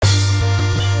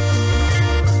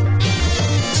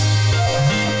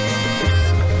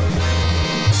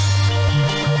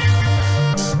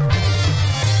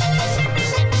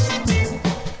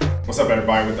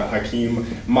Hakeem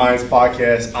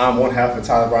Podcast. I'm one half of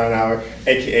Tyler Brian Hour,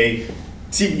 aka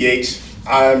TBH.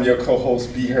 I'm your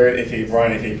co-host, Be Heard, aka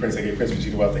Brian, aka Prince, but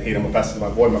you love to hate him. I'm faster than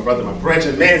my boy, my brother, my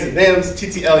brethren, mans and thems.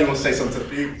 TTL, you want to say something to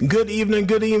the people? Good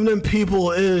evening,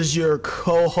 people. It is your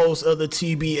co-host of the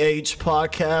TBH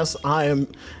podcast. I am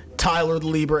Tyler the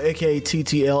Lieber, aka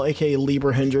TTL, aka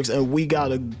Lieber Hendricks, and we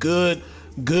got a good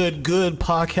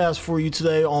podcast for you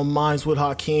today on Minds with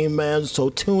Hakeem, man. So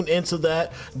tune into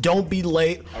that. Don't be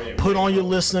late. Put on your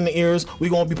listening ears. We're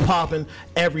going to be popping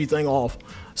everything off.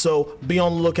 So be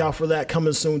on the lookout for that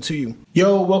coming soon to you.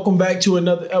 Yo, welcome back to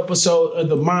another episode of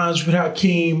the Minds with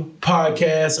Hakeem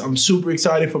podcast. I'm super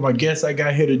excited for my guests I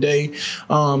got here today.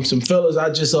 Some fellas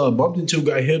I just bumped into,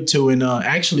 got hip to, and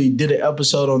actually did an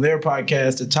episode on their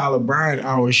podcast, the Tyler Brian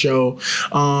Hour Show.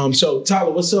 So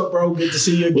Tyler, what's up, bro? Good to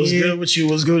see you again. What's good with you?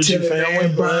 What's good with your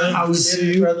family? Brian, how was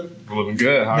it, brother? Living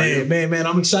good. How are you? Man,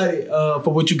 I'm excited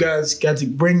for what you guys got to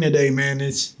bring today, man.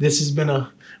 This has been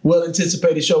a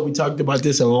well-anticipated show. We talked about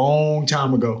this a long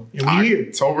time ago. And we here.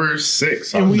 October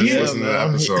 6th. And we here. Listening to that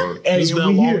episode. It's been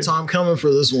a long time coming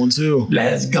for this one, too.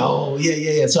 Let's go.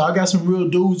 Yeah. So I got some real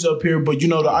dudes up here, but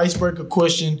the icebreaker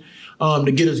question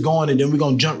to get us going, and then we're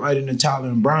going to jump right into Tyler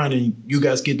and Brian, and you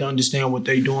guys get to understand what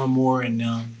they're doing more, and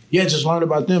just learn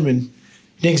about them and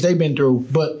things they've been through.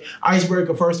 But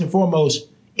icebreaker, first and foremost,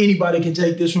 anybody can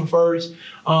take this one first.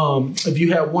 If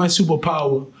you had one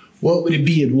superpower, what would it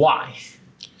be and why?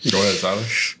 Go ahead, Tyler.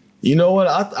 You know what?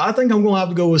 I think I'm gonna have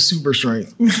to go with super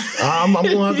strength. I'm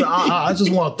gonna have to. I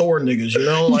just want Thor niggas,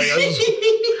 like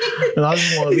I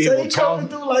just want to be able to talk.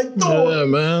 Through like Thor. Yeah,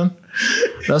 man.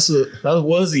 That's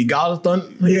what is he? God of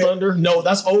Thunder? No,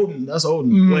 that's Odin.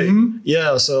 Mm-hmm. Wait,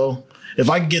 yeah. So if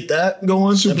I can get that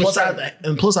going, and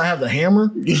plus I have the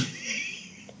hammer.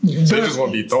 So you just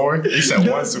want to be Thor? You said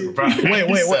one superpower. Wait.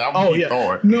 I'm be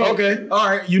Thor. No. Okay. All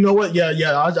right. You know what? Yeah.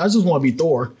 I just want to be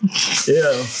Thor.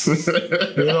 Yeah.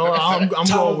 I'm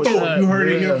going with Thor. that. You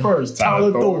heard it here first.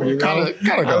 Tyler Thor. Kind of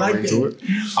got into it.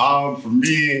 For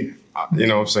me, you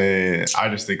know what I'm saying? I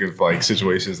just think of like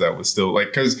situations that would still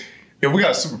because if we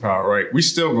got a superpower, right, we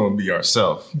still gonna be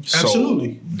ourselves.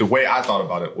 Absolutely. So the way I thought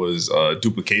about it was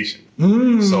duplication.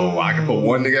 So I can put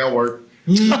one nigga at work.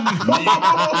 me on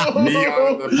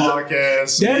the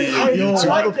podcast.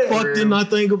 Why the fuck didn't I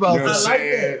think about that? I like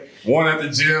that. One at the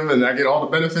gym, and I get all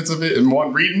the benefits of it, and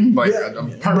one reading. I'm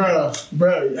perfect.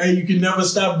 Bro, hey, you can never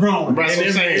stop growing. That's what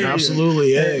I'm saying.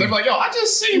 Absolutely. Hey. They're like, yo, I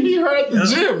just seen Be Heard at the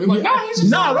gym. You're like,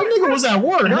 nah, that nigga was at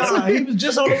work. He was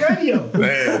just on the radio.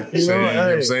 Man, you know what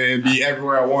I'm saying? Be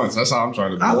everywhere at once. That's how I'm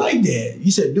trying to do it. I like that. You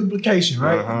said duplication,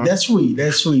 right? Uh-huh. That's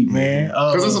sweet, man.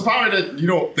 Because it's a power that you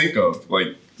don't think of. Like,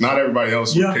 not everybody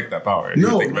else would pick that power.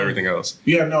 You think of everything else.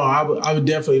 Yeah, no, I would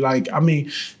definitely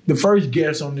the first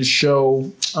guest on the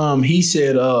show, he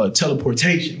said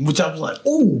teleportation, which I was like,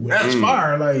 ooh, that's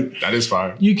fire. Like that is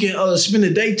fire. You can spend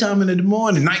the daytime in the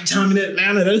morning, nighttime in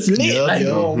Atlanta. That's lit,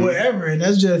 or wherever. And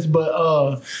that's just,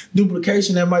 but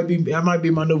duplication. That might be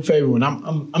my new favorite one.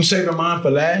 I'm saving mine for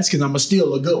last because I'm gonna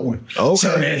steal a good one.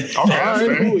 Okay, so all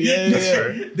right, cool.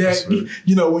 Yeah.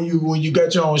 When you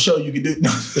got your own show, you can do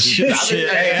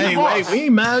shit. Hey, wait, we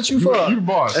ain't mad at you for you the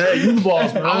boss. Hey, you the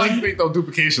boss, man. I like to think though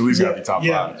duplication at least gotta be top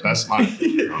 5. That's my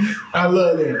I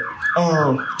love that.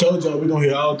 Told y'all we're gonna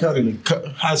hear all kind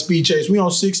of high speed chase. We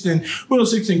on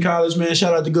 16 college, man.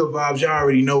 Shout out to Good Vibes. Y'all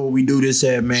already know what we do this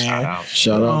at, man.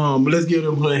 Shout out. But let's give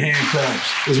them hand claps.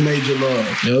 It's major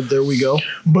love. Yep, there we go.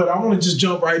 But I want to just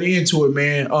jump right into it,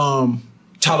 man.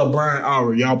 Tyler Brian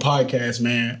Hour, y'all podcast,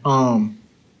 man.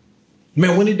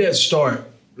 Man, when did that start?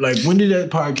 Like, when did that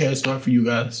podcast start for you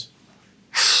guys?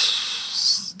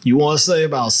 You want to say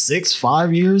about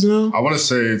 5 years now? I want to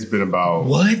say it's been about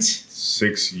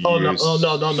 6 years. Oh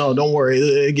no! Don't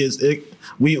worry.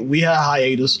 We had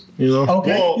hiatus.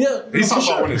 Okay. Well, he's talking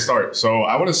about when it started. So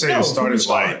I want to say it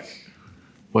started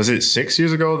was it 6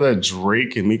 years ago that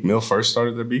Drake and Meek Mill first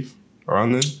started their beef?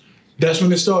 Around then. That's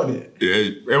when it started.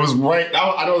 It was right.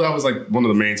 I know that was like one of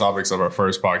the main topics of our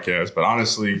first podcast, but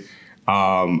honestly.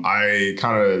 I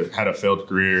kind of had a failed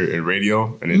career in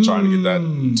radio and then trying to get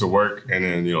that to work. And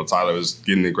then, Tyler was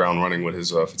getting the ground running with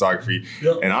his photography.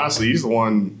 Yep. And honestly, he's the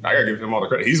one, I got to give him all the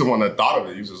credit. He's the one that thought of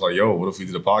it. He was just like, yo, what if we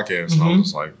did a podcast? And I was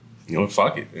just like,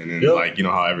 fuck it. And then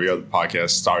how every other podcast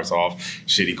starts off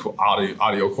shitty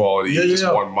audio quality, just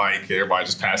one mic, everybody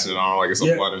just passing it on like it's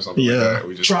a blunt or something like that.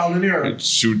 We just trial and error.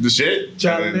 Shoot the shit.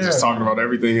 And then just talking about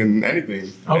everything and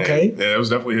anything. Okay. And, it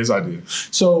was definitely his idea.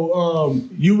 So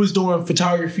you was doing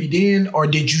photography then, or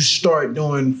did you start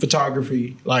doing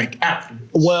photography like after?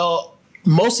 Well,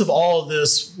 most of all of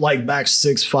this, like back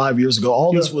 5 years ago,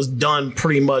 all this was done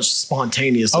pretty much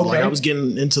spontaneously. Okay. Like I was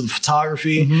getting into the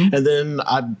photography, and then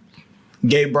I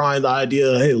gave Brian the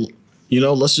idea, hey,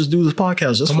 let's just do this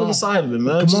podcast just for the side of it,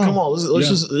 man. Come on.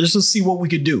 Let's just see what we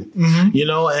could do.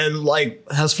 And like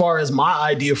as far as my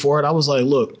idea for it, I was like,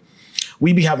 look,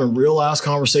 we be having real ass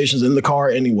conversations in the car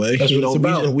anyway. That's what it's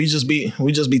about. We just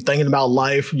be thinking about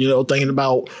life, thinking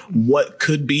about what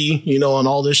could be, and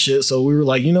all this shit. So we were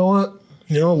like, you know what?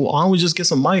 Why don't we just get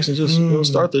some mics and just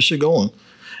start this shit going?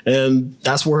 And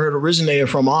that's where it originated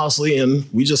from, honestly. And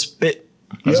we just spit.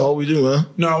 That's all we do, man.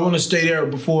 No, I want to stay there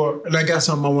before, and I got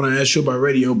something I want to ask you about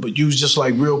radio, but you was just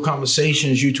like real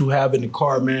conversations you two have in the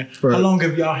car, man. Right. How long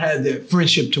have y'all had that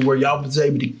friendship to where y'all was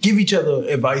able to give each other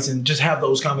advice and just have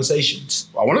those conversations?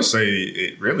 I want to say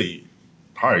it really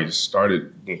probably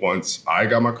started once I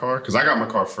got my car, because I got my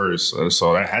car first,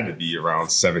 so that had to be around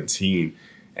 17.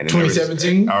 And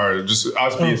 2017? Or just, I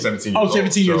was being 17 years old.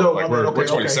 17 years old. Like we're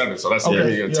 27, so that's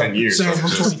 10 years. Same, I'm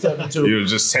Just, 27 too.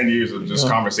 Just 10 years of just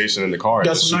conversation in the car.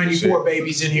 Got some 94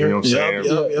 babies in here. You know what I'm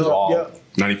saying? Yep.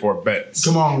 94 bets.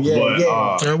 Come on,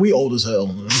 Man, we old as hell.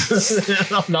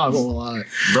 I'm not gonna lie,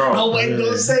 bro. I wasn't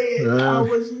gonna say it. I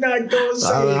was not gonna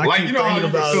say it. Like, you know how you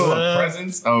can feel a it,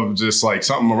 presence of just like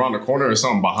something around the corner or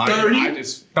something behind 30? you. I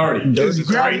just 30. This is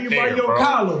Grabbing right you there, by your bro.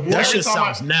 collar, boy. that shit time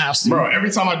sounds nasty, Bro, every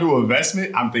time I do an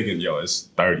investment, I'm thinking, yo, it's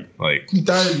 30. Like,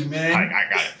 30, man.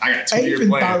 I got 2 year Ain't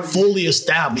plan. 30. fully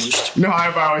established. You know how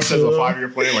everybody always says a 5 year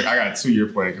plan? Like, I got a 2 year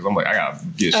plan because I'm like, I got to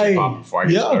get shit popping before I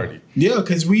get to 30. Yeah,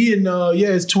 because we in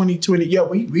it's 2020. Yeah,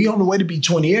 we on the way to be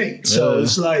 28. So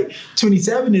it's like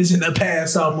 27 is in the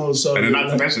past almost. So And then not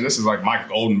to mention, this is like my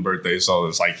golden birthday. So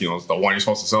it's like, it's the one you're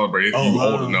supposed to celebrate if you're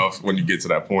old enough when you get to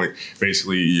that point.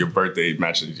 Basically, your birthday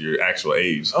matches your actual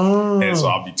age. And so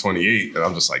I'll be 28. And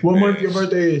I'm just like, what month your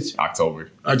birthday is? October.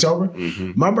 October?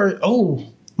 My birthday,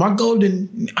 my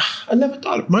golden, I never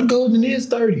thought of my golden is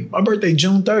 30. My birthday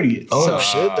June 30th. Oh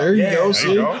shit, there you go. There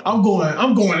you go. I'm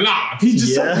going live. He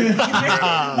just Yeah. said You know what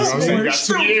I'm saying? You got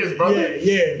 2 years, brother.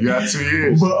 Yeah. You got 2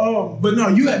 years. But no,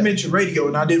 you had mentioned radio,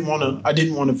 and I didn't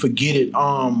want to forget it.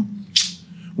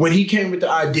 When he came with the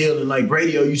idea and like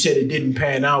radio, you said it didn't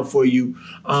pan out for you.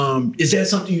 Is that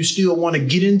something you still want to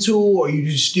get into, or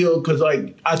you still? Because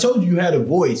like I told you had a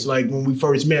voice. Like when we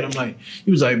first met, I'm like, he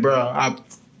was like, bro, I've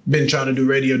been trying to do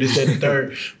radio, this, that, and the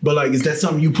third. But like, is that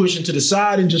something you pushing to the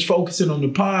side and just focusing on the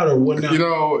pod, or whatnot?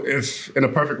 If in a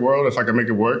perfect world, if I could make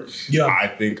it work, I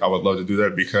think I would love to do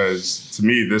that, because to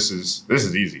me, this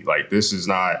is easy. Like, this is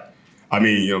not. I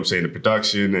mean, you know what I'm saying? The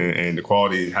production and the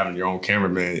quality, and having your own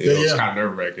cameraman, it's kind of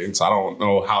nerve-wracking. So I don't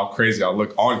know how crazy I'll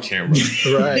look on camera.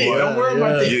 Right. Don't worry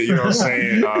about that. You know what I'm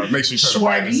saying? Make sure you turn the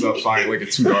brightness up so I ain't look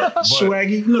it too dark. But,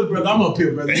 Swaggy. Look, brother, I'm up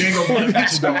here, brother. You ain't gonna be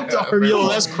that dark. Yo,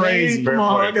 that's crazy. Fair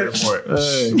point.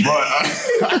 Hey.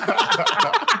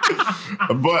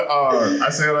 But I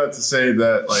say all that to say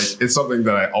that like it's something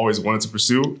that I always wanted to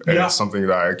pursue, and it's something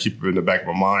that I keep in the back of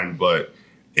my mind. But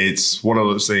it's one of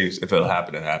those things. If it'll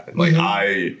happen, it happen. Like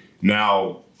I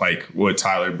now. Like with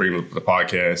Tyler bringing the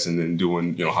podcast and then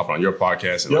doing, hopping on your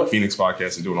podcast and like Phoenix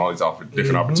podcast and doing all these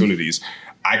different opportunities,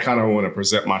 I kind of want to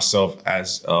present myself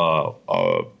as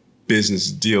a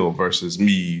business deal versus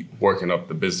me working up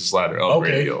the business ladder of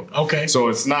radio. Okay. So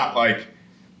it's not like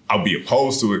I'll be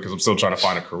opposed to it because I'm still trying to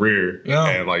find a career. Yeah.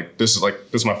 And like this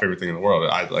is my favorite thing in the world.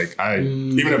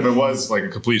 Even if it was like a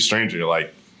complete stranger,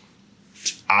 like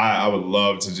I would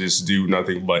love to just do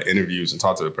nothing but interviews and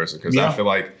talk to the person, because I feel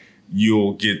like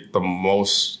you'll get the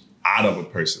most out of a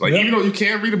person. Like, even though you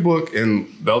can't read a book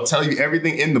and they'll tell you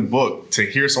everything in the book, to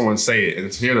hear someone say it and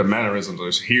to hear the mannerisms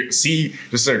or see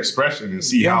just their expression and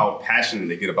see how passionate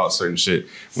they get about certain shit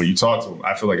when you talk to them,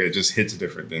 I feel like it just hits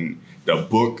different than the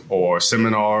book or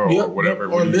seminar or whatever.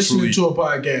 Or listening to a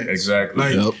podcast.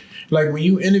 Exactly. Like when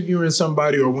you interviewing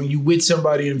somebody, or when you with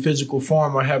somebody in physical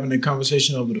form, or having a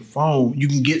conversation over the phone, you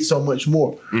can get so much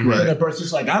more. And that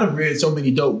person's like, I done read so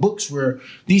many dope books where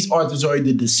these authors are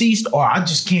either deceased or I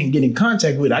just can't get in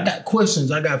contact with. I got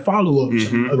questions, I got follow-ups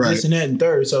of this and that and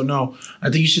third. So no, I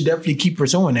think you should definitely keep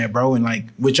pursuing that, bro. And like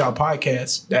with y'all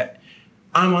podcasts, that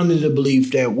I'm under the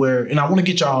belief that and I want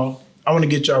to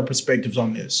get y'all perspectives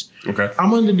on this. Okay.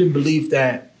 I'm under the belief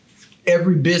that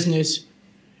every business,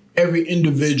 every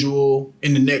individual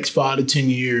in the next 5 to 10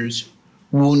 years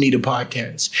will need a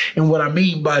podcast. And what I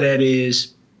mean by that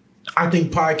is, I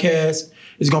think podcast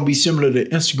is going to be similar to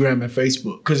Instagram and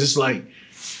Facebook, because it's like,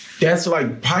 that's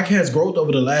like podcast growth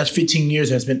over the last 15 years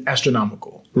has been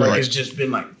astronomical. Like it's just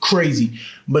been like crazy.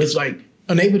 But it's like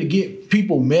unable to get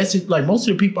people message. Like most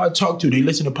of the people I talk to, they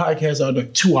listen to podcasts are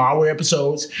like 2-hour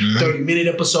episodes, 30-minute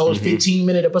episodes,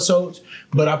 15-minute episodes.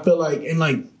 But I feel like, and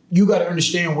like, you got to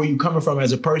understand where you're coming from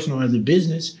as a person or as a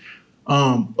business,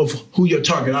 of who your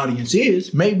target audience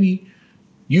is. Maybe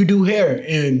you do hair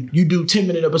and you do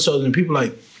 10-minute episodes and people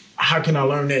like, how can I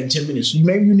learn that in 10 minutes?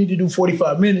 Maybe you need to do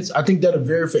 45 minutes. I think that'll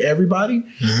vary for everybody.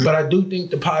 But I do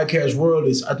think the podcast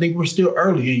world I think we're still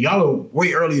early. And y'all are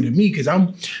way earlier than me because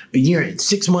I'm a year and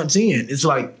 6 months in. It's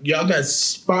like y'all got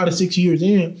 5 to 6 years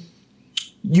in.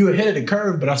 You're ahead of the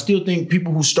curve, but I still think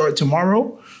people who start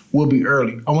tomorrow will be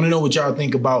early. I want to know what y'all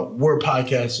think about where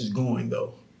podcast is going,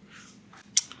 though.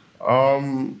 I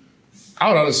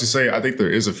would honestly say I think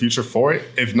there is a future for it.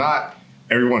 If not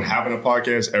everyone having a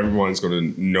podcast, everyone's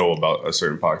going to know about a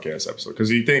certain podcast episode.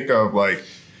 Because you think of like,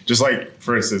 just like,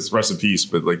 for instance, rest in peace,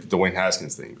 but like the Dwayne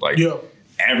Haskins thing. Like,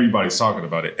 everybody's talking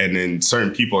about it. And then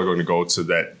certain people are going to go to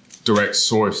that direct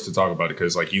source to talk about it.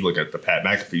 Because like you look at the Pat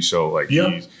McAfee show, like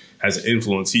he has an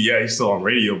influence. He's still on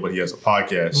radio, but he has a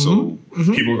podcast. So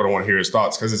people are going to want to hear his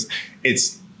thoughts. Because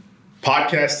it's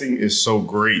podcasting is so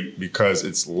great because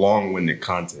it's long-winded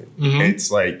content.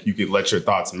 It's like you could let your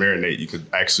thoughts marinate. You could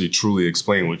actually truly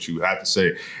explain what you have to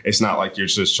say. It's not like you're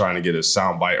just trying to get a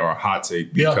soundbite or a hot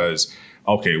take because,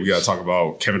 okay, we got to talk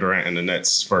about Kevin Durant and the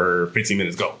Nets for 15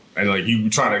 minutes, go. And like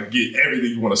you trying to get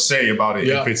everything you want to say about it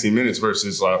in 15 minutes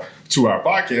versus a 2-hour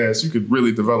podcast, you could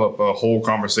really develop a whole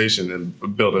conversation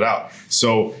and build it out.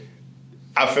 So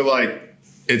I feel like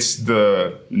it's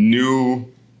the new,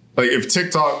 like if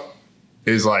TikTok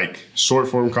is like short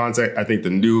form content, I think the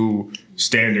new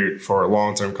standard for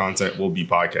long-term content will be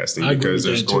podcasting because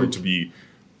there's going to be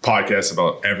podcasts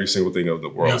about every single thing of the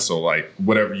world. So like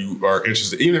whatever you are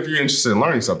interested, even if you're interested in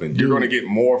learning something, you're going to get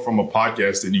more from a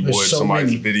podcast than you would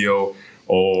somebody's video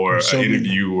or an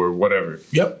interview or whatever.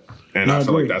 And I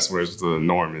feel like that's where the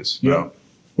norm is.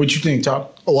 What you think, Tom?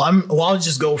 I'll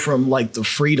just go from like the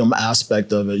freedom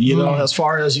aspect of it, you know, as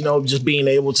far as, you know, just being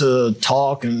able to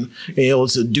talk and being able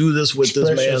to do this with this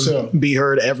man, yourself. Be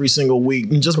heard every single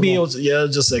week and just be able to,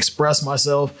 just express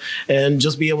myself and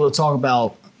just be able to talk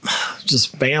about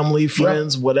just family,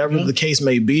 friends, whatever the case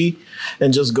may be,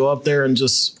 and just go up there and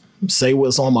just say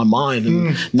what's on my mind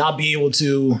and not be able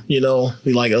to, you know,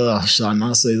 be like, should I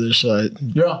not say this? Should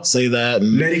I say that?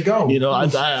 And let it go. You know,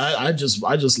 I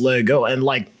just let it go. And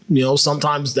like, you know,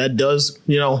 sometimes that does,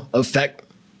 you know, affect,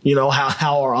 you know,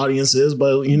 how our audience is.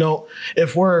 But, you know,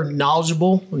 if we're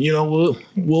knowledgeable, you know,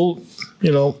 we'll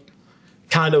you know,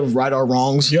 kind of right our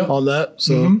wrongs on that.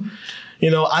 So, you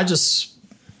know, I just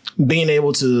being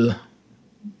able to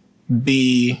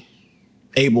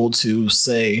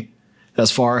say, as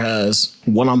far as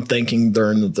what I'm thinking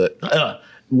during the day,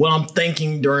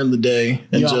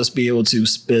 and just be able to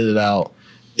spit it out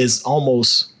is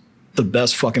almost the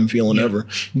best fucking feeling ever.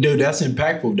 Dude, that's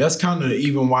impactful. That's kind of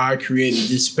even why I created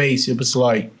this space. It was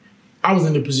like I was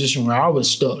in a position where I was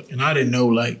stuck and I didn't know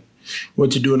like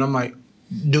what to do. And I'm like,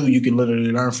 dude, you can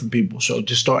literally learn from people. So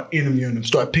just start interviewing them,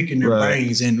 start picking their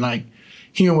brains and like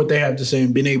hearing what they have to say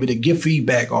and being able to give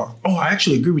feedback or, I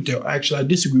actually agree with that. Actually, I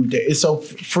disagree with that. It's so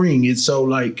freeing. It's so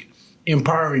like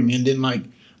empowering. And then like,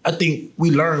 I think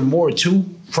we learn more too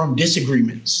from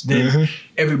disagreements than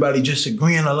everybody just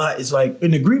agreeing a lot. It's like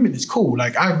an agreement is cool.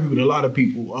 Like I agree with a lot of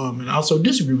people and I also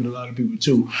disagree with a lot of people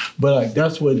too. But like,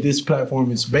 that's what this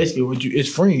platform is basically it's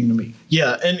freeing to me.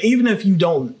 Yeah. And even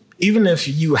if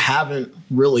you haven't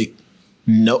really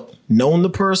known the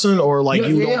person or like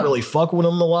you don't really fuck with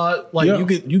them a lot, like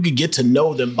you could get to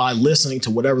know them by listening to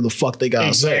whatever the fuck they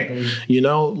gotta say. You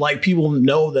know, like people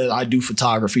know that I do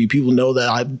photography. People know that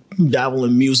I dabble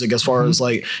in music as far as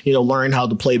like, you know, learning how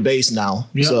to play bass now.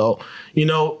 So, you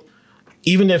know,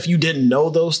 even if you didn't know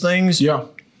those things,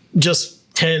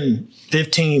 just 10,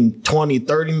 15, 20,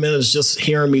 30 minutes just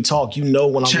hearing me talk, you know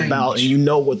what I'm about and you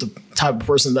know what the type of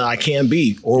person that I can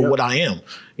be or what I am.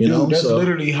 You know, that's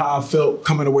literally how I felt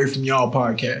coming away from y'all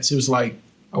podcast. It was like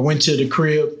I went to the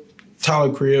crib,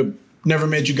 Tyler crib, never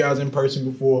met you guys in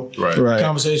person before. Right.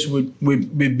 Conversation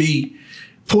with B,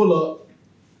 pull up,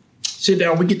 sit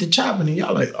down, we get to chopping, and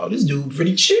y'all like, oh, this dude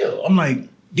pretty chill. I'm like,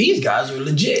 these guys are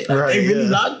legit. Like, they really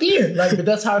locked in. Like, but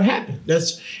that's how it happened.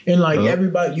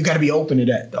 Everybody, you got to be open to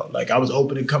that though. Like I was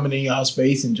open to coming in y'all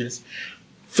space and just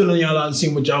filling y'all out and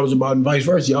seeing what y'all was about, and vice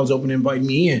versa. Y'all was open to invite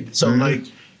me in. So like,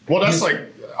 well, that's like.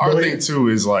 Our thing too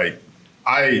is like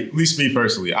at least me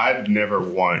personally, I'd never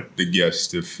want the guests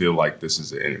to feel like this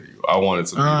is an interview. I want it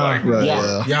to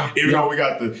be even though we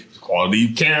got the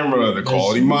quality camera, the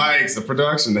quality mics, the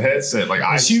production, the headset, like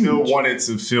I still want it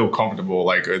to feel comfortable.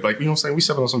 Like you know what I'm saying? We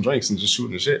sipping on some drinks and just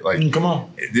shooting the shit. Like, come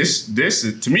on. This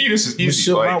is, to me, this is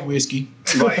easy. Like, my whiskey.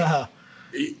 Like,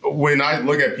 when I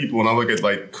look at people and I look at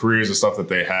like careers and stuff that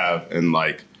they have and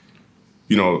like,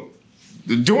 you know,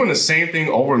 doing the same thing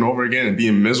over and over again and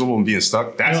being miserable and being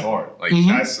stuck, that's hard. Like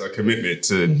that's a commitment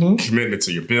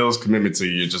to your bills, commitment to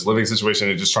your just living situation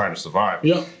and just trying to survive.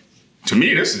 Yeah. To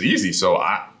me, this is easy. So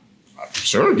I'm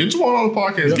sure get you on the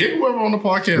podcast, get whoever on the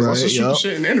podcast. Let's just shoot the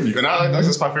shit in the interview. And that's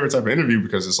just my favorite type of interview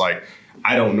because it's like,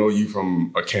 I don't know you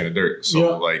from a can of dirt.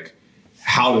 So like,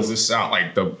 how does this sound?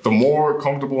 Like the more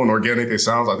comfortable and organic it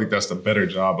sounds, I think that's the better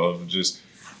job of just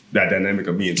that dynamic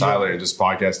of me and Tyler and just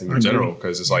podcasting in general.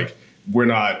 Because it's like, we're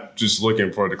not just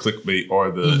looking for the clickbait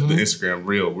or the Instagram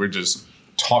reel. We're just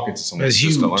talking to someone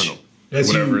just to learn them. That's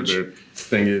whatever their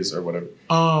thing is or whatever.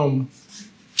 I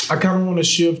kind of want to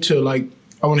shift to like,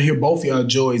 I want to hear both of y'all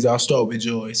joys. I'll start with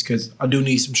joys because I do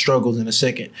need some struggles in a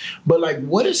second. But like,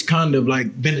 what has kind of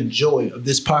like been a joy of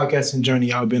this podcasting journey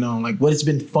y'all been on? Like, what has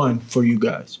been fun for you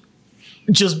guys?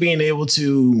 Just being able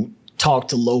to talk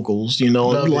to locals, you know,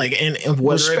 like and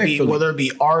whether it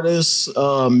be artists,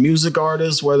 music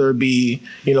artists, whether it be,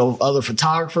 you know, other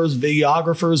photographers,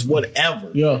 videographers, whatever,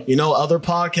 you know, other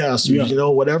podcasters, you know,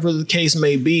 whatever the case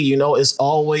may be, you know, it's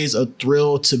always a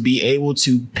thrill to be able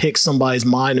to pick somebody's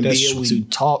mind and be able to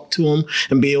talk to them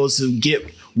and be able to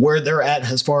get where they're at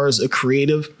as far as a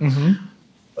creative.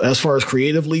 As far as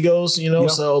creatively goes, you know,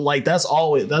 so like that's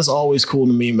always cool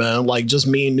to me, man. Like just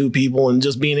meeting new people and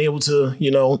just being able to,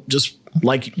 you know, just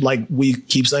like we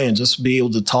keep saying, just be able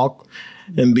to talk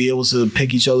and be able to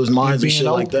pick each other's minds and shit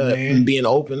like that, man. And being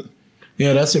open.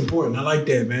 Yeah, that's important. I like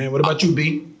that, man. What about you,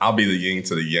 B? I'll be the yin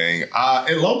to the yang.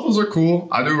 And locals are cool.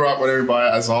 I do rock with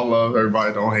everybody. That's all love.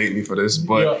 Everybody don't hate me for this.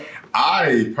 But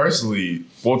I personally,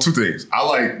 well, two things. I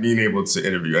like being able to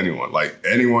interview anyone. Like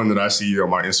anyone that I see on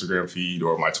my Instagram feed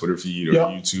or my Twitter feed or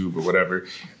YouTube or whatever.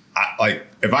 Like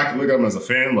if I can look at them as a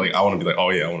fan, like I want to be like, oh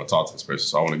yeah, I want to talk to this person.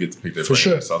 So I want to get to pick their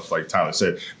brain and stuff like Tyler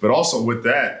said. But also with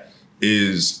that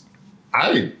is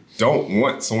I don't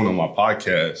want someone on my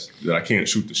podcast that I can't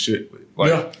shoot the shit with.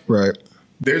 Like,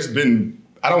 there's been,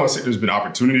 I don't want to say there's been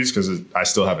opportunities because I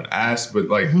still haven't asked, but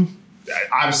like,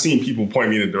 I've seen people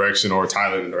point me in a direction or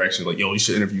Tyler in a direction like, yo, you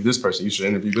should interview this person. You should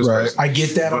interview this person. I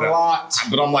get that a lot.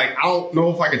 But I'm like, I don't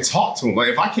know if I can talk to him. Like,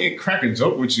 if I can't crack a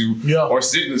joke with you or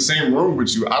sit in the same room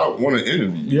with you, I don't want to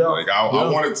interview you. Like, I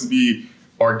want it to be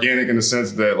organic in the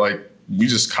sense that, like, we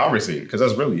just conversating because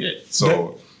that's really it.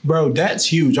 So, bro, that's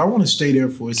huge. I want to stay there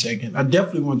for a second. I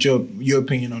definitely want your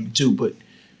opinion on it too, but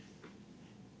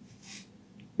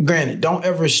granted, don't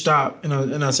ever stop, and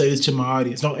I say this to my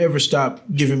audience, don't ever stop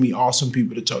giving me awesome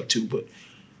people to talk to, but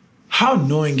how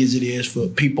annoying is it for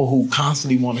people who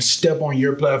constantly want to step on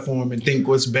your platform and think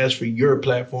what's best for your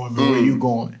platform and where you're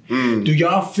going. Do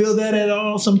y'all feel that at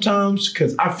all sometimes?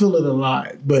 Because I feel it a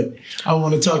lot, but I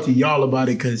want to talk to y'all about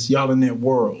it because y'all in that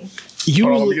world.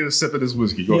 Hold on, let me get a sip of this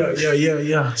whiskey. Go ahead.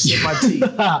 Yeah. Sip my tea.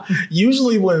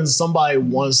 Usually when somebody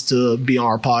wants to be on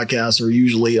our podcast or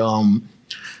usually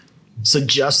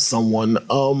suggest someone,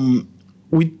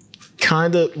 we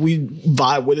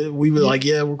vibe with it. We were like,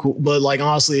 yeah, we're cool. But like,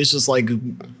 honestly, it's just like,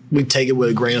 we take it with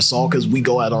a grain of salt because we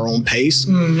go at our own pace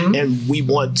and we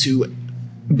want to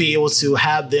be able to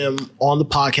have them on the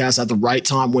podcast at the right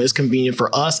time when it's convenient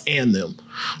for us and them.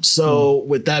 So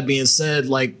with that being said,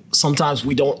 like sometimes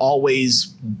we don't always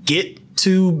get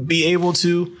to be able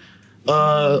to,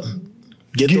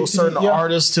 get those certain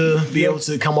artists to be able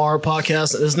to come on our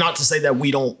podcast. It's not to say that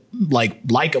we don't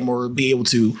like them or be able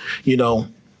to, you know,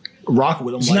 rock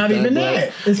with them. It's like not that, even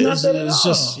that. It's not that at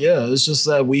all. It's just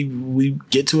that we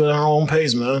get to it at our own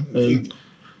pace, man. And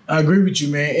I agree with you,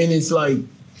 man. And it's like,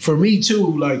 for me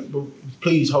too, like,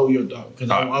 please hold your thought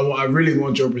because I really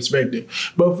want your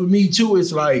perspective. But for me too,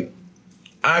 it's like,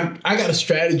 I got a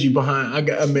strategy behind, I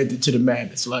got a method to the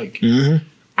madness. Like,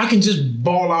 I can just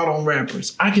ball out on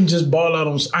rappers. I can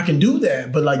do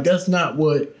that, but like that's not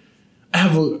what I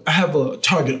have a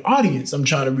target audience I'm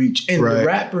trying to reach. And the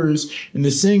rappers and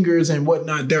the singers and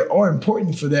whatnot, they are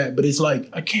important for that, but it's like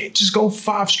I can't just go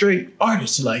 5 straight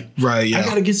artists. Like I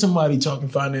gotta get somebody talking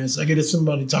finance, I gotta get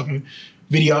somebody talking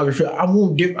videography.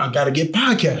 I gotta get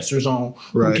podcasters on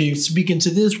who can speak into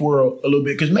this world a little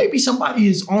bit. Because maybe somebody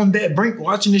is on that brink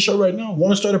watching this show right now,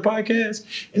 want to start a podcast,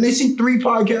 and they see 3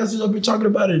 podcasters up here talking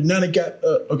about it, and now they got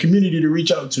a community to reach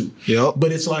out to.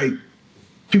 But it's like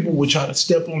people will try to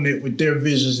step on it with their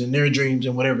visions and their dreams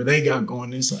and whatever they got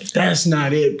going. It's like, that's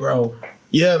not it, bro.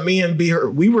 Yeah, me and Beer,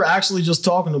 we were actually just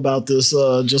talking about this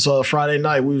just Friday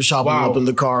night. We were shopping up in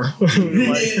the car. Hey,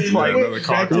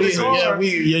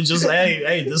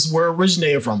 this is where it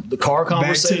originated from. The car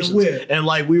conversation. And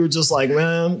like, we were just like,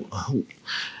 man,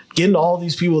 getting to all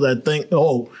these people that think,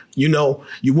 oh,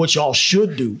 what y'all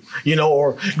should do,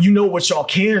 or what y'all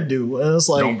can do. And it's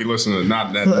like, don't be listening to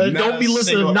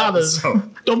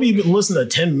don't be listening to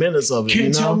 10 minutes of it.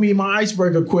 Can't tell me my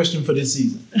icebreaker question for this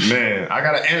season. Man, I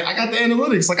got the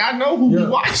analytics. Like, I know who we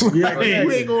watch. Yeah,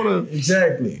 you ain't gonna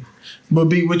exactly. But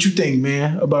B, what you think,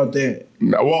 man, about that?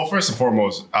 Well, first and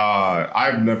foremost,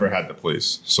 I've never had the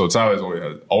place. So Tyler's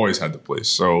always had the place.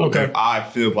 So if I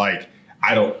feel like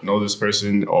I don't know this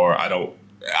person or I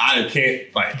can't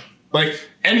like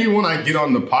anyone I get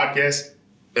on the podcast,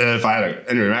 if I had an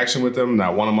interaction with them and I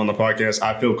want them on the podcast,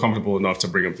 I feel comfortable enough to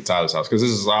bring them to Tyler's house because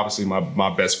this is obviously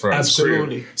my best friend's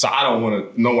career. So I don't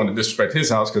want no one to disrespect his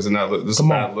house because then this is a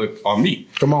bad look on me.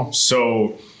 Come on.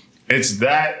 So it's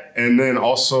that, and then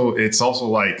also it's also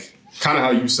like kind of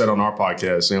how you said on our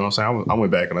podcast. You know what I'm saying? I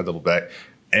went back and I doubled back.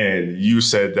 And you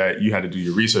said that you had to do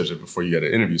your research before you got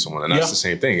to interview someone. And that's the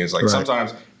same thing. It's like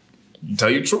sometimes, tell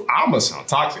you the truth, I'm going to sound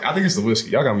toxic. I think it's the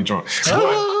whiskey. Y'all got me drunk.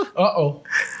 Uh-oh.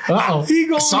 He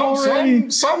going some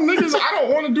niggas I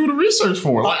don't want to do the research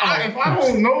for. Like, if I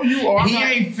don't know you or he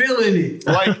ain't feeling it.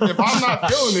 Like, if I'm not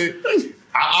feeling it,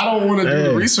 I don't want to do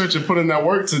the research and put in that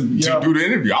work to do the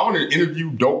interview. I want to interview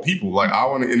dope people. Like, I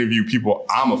want to interview people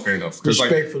I'm a fan of. Because,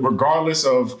 like, regardless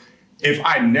of if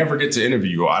I never get to interview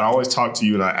you, I always talk to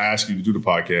you and I ask you to do the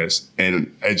podcast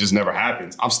and it just never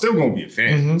happens, I'm still going to be a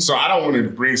fan. Mm-hmm. So I don't want to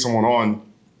bring someone on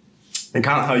and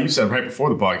kind of how you said right before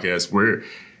the podcast where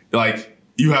like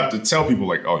you have to tell people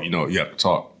like, oh, you have to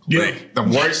talk. Yeah. Like the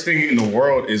worst thing in the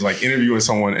world is like interviewing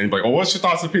someone and like, oh, what's your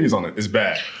thoughts and opinions on it? It's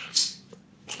bad.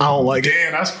 I don't like it.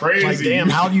 Damn, that's crazy. Like, damn,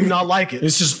 how do you not like it?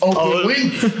 It's just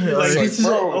open-winded. This is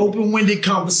an open-winded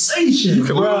conversation. You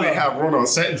can literally have run-on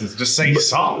sentences. Just say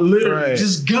something. Literally,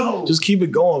 just go. Just keep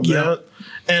it going, man.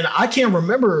 And I can't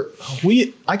remember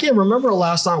the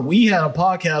last time we had a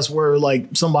podcast where like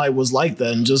somebody was like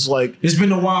that and just like it's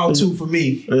been a while too for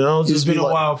me. It's been a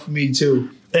while for me too.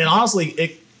 And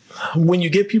honestly, when you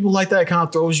get people like that, it kind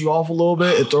of throws you off a little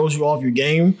bit. It throws you off your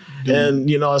game. And,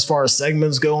 as far as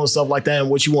segments go and stuff like that and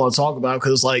what you want to talk about,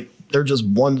 because, like, they're just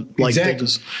one, like, exactly.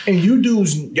 And you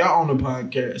dudes, y'all on the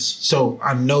podcast, so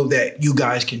I know that you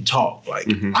guys can talk. Like,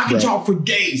 I can talk for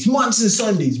days, months, and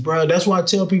Sundays, bro. That's why I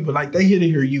tell people, like, they here to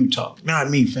hear you talk,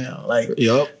 not me, fam. Like,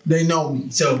 they know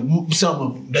me. So, some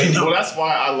of them, they know. Well, that's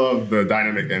why I love the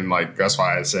dynamic, and, like, that's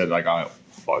why I said, like,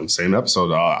 on the same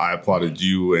episode, I applauded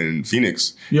you and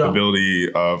Phoenix the ability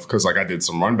of because like I did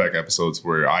some run back episodes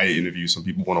where I interview some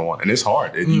people one-on-one and it's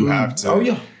hard and you have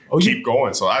to keep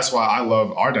going. So that's why I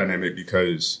love our dynamic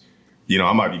because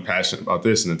I might be passionate about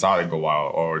this and then Tyler go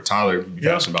wild or Tyler be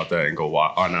passionate about that and go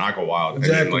wild and then I go wild.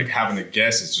 Exactly. And then like having a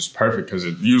guest is just perfect because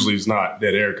it usually is not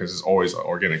dead air because it's always an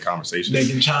organic conversation. They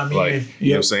can chime like, in. You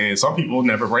know what I'm saying? Some people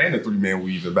never ran a 3-man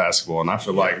weave in basketball and I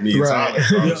feel like me and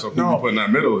Tyler, so people put in that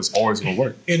middle is always going to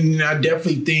work. And I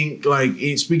definitely think like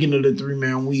speaking of the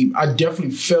 3-man weave, I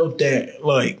definitely felt that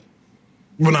like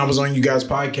when I was on you guys'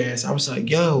 podcast, I was like,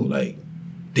 yo, like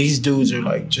these dudes are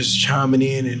like just chiming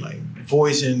in and like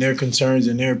voicing their concerns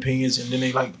and their opinions, and then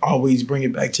they like always bring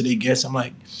it back to their guests. I'm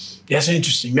like, that's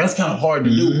interesting. That's kind of hard to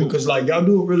do because like y'all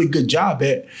do a really good job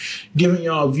at giving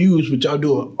y'all views, but y'all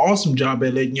do an awesome job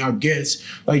at letting y'all guests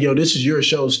like, yo, this is your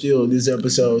show still, this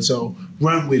episode, so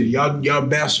run with it. Y'all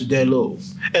bastard that low.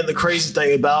 And the crazy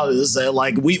thing about it is that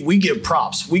like we get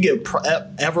props. We get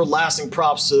everlasting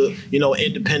props to,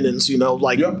 independents,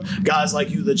 like guys like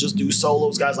you that just do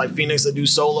solos, guys like Phoenix that do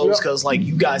solos, because like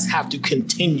you guys have to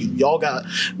continue.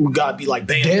 We gotta be like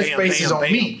bam, dead bam, space bam, is on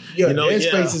bam. me. Dead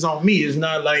space is on me. It's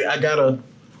not like I got a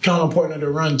counterpartner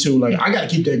to run to. Like I gotta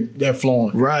keep that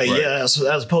flowing. Right. Yeah.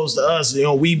 So as opposed to us,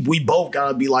 we both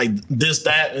gotta be like this,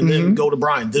 that, and then go to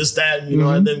Brian, this, that,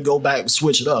 and then go back,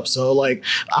 switch it up. So like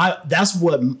that's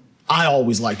what I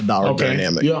always liked about our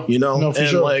dynamic. Yeah. No, for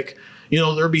sure. Like,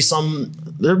 there'd be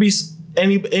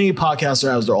any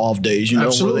podcaster has their off days,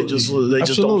 where they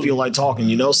just don't feel like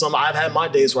talking. Some I've had my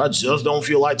days where I just don't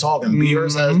feel like talking.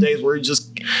 Beers has days where he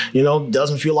just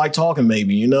doesn't feel like talking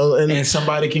maybe, and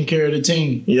somebody can carry the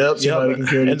team. Yep.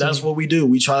 And that's what we do.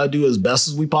 We try to do as best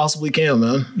as we possibly can,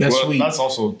 man. That's sweet. That's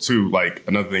also too like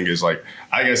another thing is like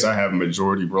I guess I have a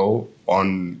majority role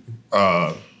on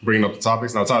bringing up the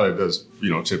topics. Now Tyler does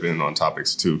chip in on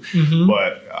topics too,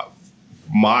 but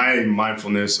my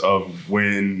mindfulness of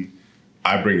when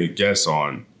I bring a guest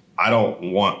on, I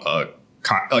don't want a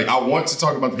like I want to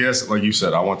talk about the guests, like you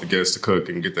said. I want the guests to cook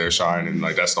and get their shine, and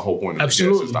like that's the whole point of the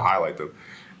guests is to highlight them.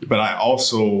 But I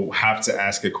also have to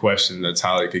ask a question that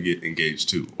Tyler could get engaged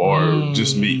to, or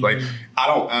just me. Like I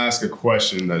don't ask a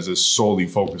question that's just solely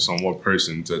focused on one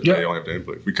person that they don't have to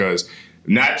input, because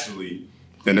naturally.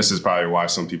 And this is probably why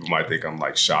some people might think I'm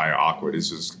like shy or awkward. It's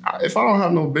just, if I don't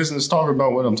have no business talking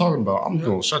about what I'm talking about, I'm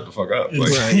going to shut the fuck up. Like,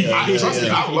 trust me,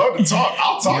 I love to talk.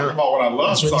 I'll talk about what I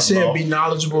love to talk about. You said be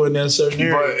knowledgeable in that certain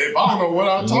area. But if I don't know what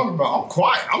I'm talking about, I'm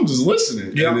quiet. I'm just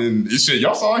listening. And then shit,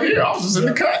 y'all saw it here. I was just in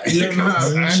the cut.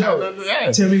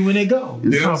 Tell me when they go. You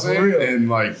know what I'm saying? And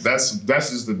like, that's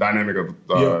just the dynamic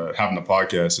of having a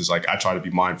podcast is like, I try to be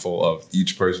mindful of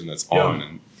each person that's on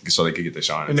and so they can get the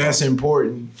shine. And that's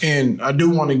important. And I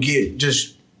do want to get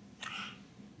just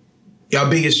y'all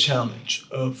biggest challenge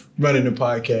of running a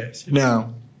podcast.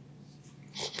 Now,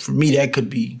 for me, that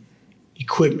could be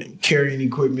equipment, carrying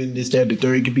equipment, this, that, the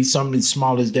third. It could be something as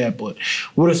small as that. But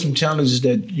what are some challenges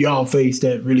that y'all face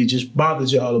that really just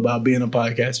bothers y'all about being a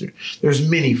podcaster? There's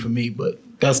many for me, but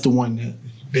that's the one that's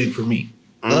big for me.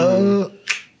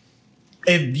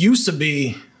 It used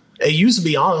to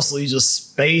be honestly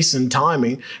just space and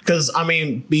timing. Because I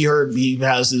mean, B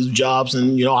has his jobs,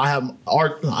 and you know I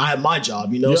have my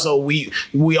job. You know, so we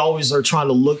always are trying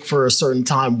to look for a certain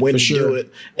time when to do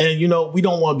it, and you know we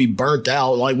don't want to be burnt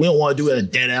out. Like we don't want to do it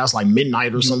at dead ass like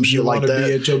midnight or some shit like that.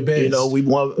 Be at your best. You know, we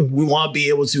want to be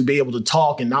able to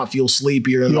talk and not feel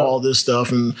sleepier and all this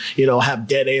stuff, and you know have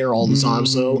dead air all the time.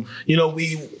 So you know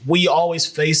we always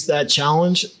face that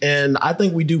challenge, and I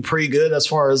think we do pretty good as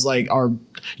far as like our.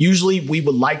 Usually we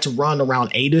would like to run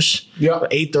around 8-ish,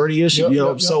 8:30-ish, you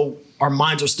know, so our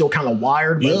minds are still kind of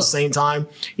wired, but at the same time,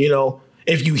 you know,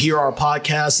 if you hear our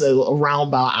podcast around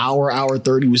about hour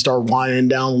 30, we start winding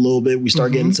down a little bit. We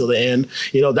start getting to the end.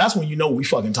 You know, that's when you know we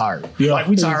fucking tired. Like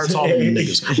we tired of talking to you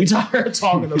niggas. We tired of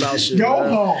talking about shit. Go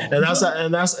home. And that's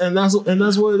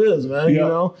what it is, man. You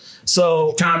know,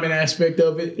 so timing aspect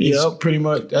of it is pretty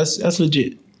much that's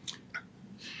legit.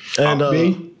 And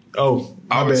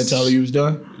my bad, Tyler, you was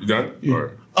done? You done? Yeah.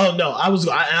 Oh no, I was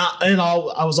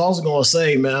also gonna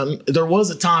say, man, there was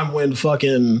a time when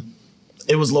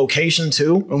it was location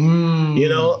too, you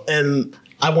know, and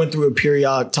I went through a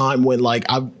periodic time when like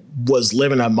I was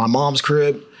living at my mom's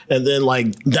crib. And then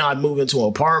I moved into an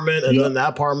apartment, and then that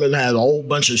apartment had a whole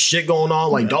bunch of shit going on,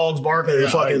 like dogs barking and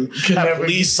fucking have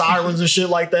police sirens and shit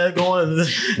like that going.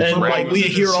 And like we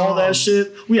hear all that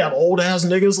shit. We have old ass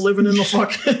niggas living in the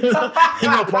fucking in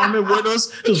the apartment with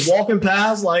us, just walking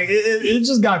past. Like it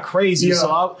just got crazy.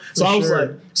 Yeah, so I was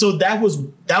like, so that was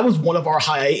one of our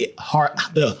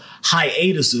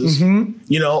hiatuses,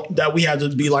 you know, that we had to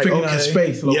be like, figuring out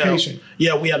space, location.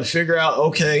 Yeah, we had to figure out,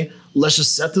 okay, let's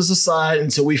just set this aside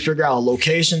until we figure out a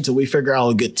location, until we figure out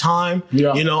a good time,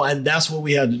 you know, and that's what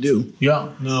we had to do. Yeah,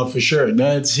 no, for sure.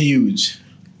 That's huge.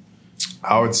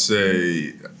 I would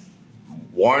say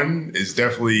one is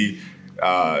definitely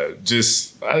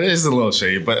it's a little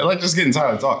shade, but like just getting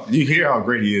Tyler to talk. You hear how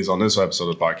great he is on this episode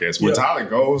of the podcast. When Tyler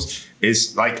goes,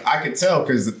 it's like I can tell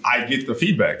because I get the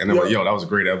feedback, and they're like, "Yo, that was a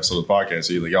great episode of the podcast."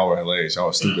 So you're like, "Y'all were hilarious. Y'all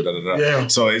were stupid." Da, da, da. Yeah.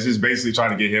 So it's just basically trying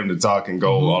to get him to talk and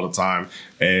go all the time.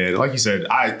 And like you said,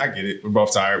 I get it. We're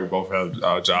both tired. We both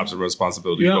have jobs and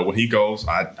responsibilities. But when he goes,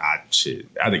 I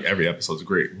think every episode's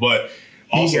great. But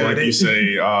also, like you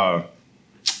say, I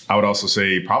would also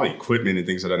say probably equipment and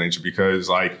things of that nature, because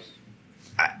like.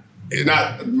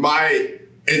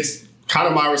 It's kind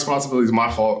of my responsibility. It's my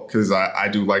fault because I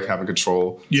do like having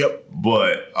control. Yep.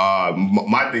 But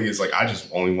my thing is like I just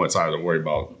only want Tyler to worry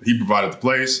about. He provided the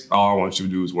place. All I want you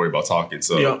to do is worry about talking.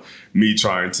 So me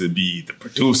trying to be the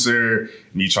producer,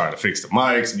 me trying to fix the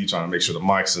mics, me trying to make sure the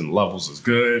mics and levels is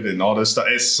good and all this stuff.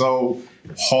 It's so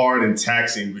hard and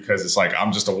taxing because it's like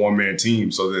I'm just a one-man team.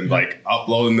 So then like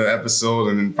uploading the episode,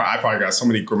 and then I probably got so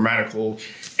many grammatical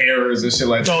errors and shit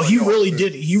like that. No, he really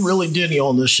did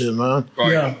on this shit, man.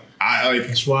 Like,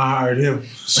 that's why I hired him.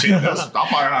 Shit, I might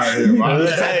hire him.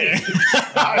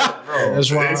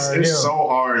 That's why it's so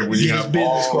hard when you have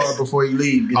business card before you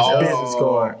leave. Get your business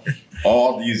card.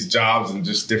 All these jobs and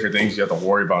just different things you have to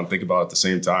worry about and think about at the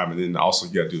same time, and then also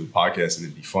you got to do the podcast and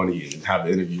then be funny and have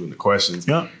the interview and the questions.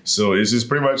 Yeah. So it's just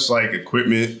pretty much like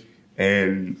equipment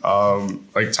and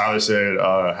like Tyler said,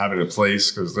 having a place,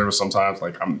 because there were sometimes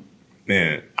like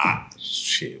we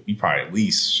probably at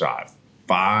least shot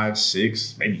 5,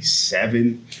 6, maybe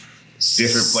 7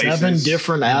 different places. 7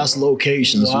 different ass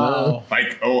locations, man.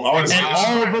 Like, and all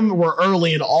of them were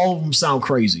early, and all of them sound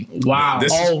crazy. Wow.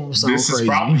 This is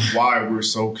probably why we're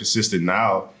so consistent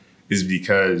now, is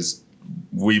because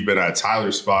we've been at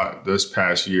Tyler's spot this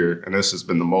past year, and this has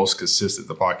been the most consistent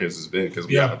the podcast has been because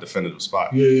we have a definitive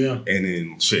spot. Yeah. And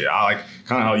then shit, I like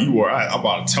kind of how you were. I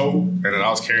bought a tote, and then I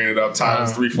was carrying it up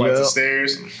Tyler's 3 flights of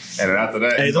stairs, and then after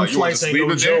that, hey, them like, flights ain't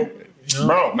no joke. Yeah.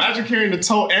 Bro, imagine carrying the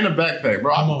tote and a backpack,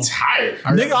 bro. I'm tired.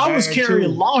 Nigga, I was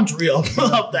carrying laundry up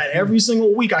that every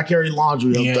single week. I carry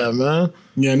laundry up that, man.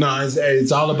 Yeah, no,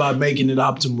 it's all about making it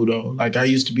optimal though. Like I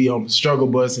used to be on the struggle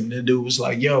bus, and the dude was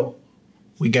like, "Yo,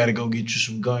 we got to go get you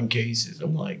some gun cases."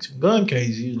 I'm like, "Some gun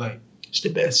cases?" He's like, "It's the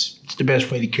best. It's the best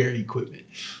way to carry equipment."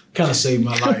 Kind of saved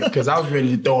my life because I was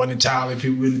ready to throw in the towel if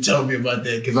people wouldn't tell me about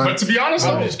that. But to be honest,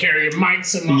 I was just carrying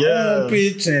mics in my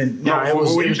armpits, and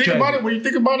when you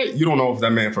think about it, you don't know if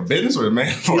that man for business or the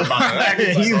man for about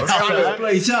that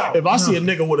place out. If I see a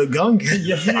nigga with a gun case,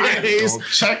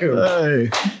 check him. Hey.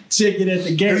 Check it at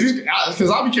the gate. Because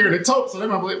I'll be carrying a tote, so they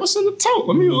might be like, "What's in the tote?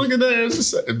 Let me look at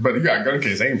that." But you got a gun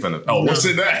case, ain't finna. Oh, what's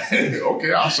in that?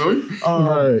 Okay, I'll show you. All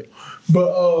right.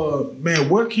 But man,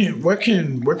 where can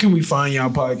we find y'all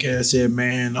podcast at,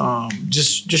 man?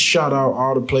 Just shout out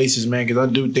all the places, man, because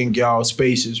I do think y'all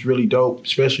space is really dope,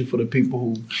 especially for the people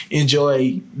who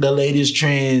enjoy the latest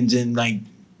trends and like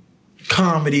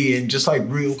comedy and just like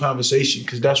real conversation,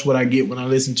 because that's what I get when I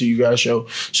listen to you guys' show.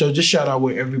 So just shout out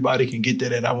where everybody can get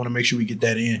that at. I want to make sure we get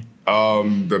that in.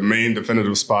 The main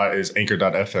definitive spot is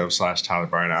anchor.fm/Tyler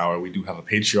Bryant Hour. We do have a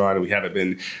Patreon, and we haven't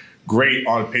been great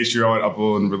on Patreon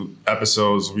uploading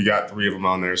episodes. We got 3 of them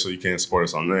on there, so you can support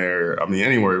us on there. I mean,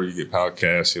 anywhere where you get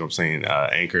podcasts, you know what I'm saying?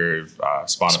 Anchor,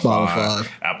 Spotify,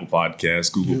 Apple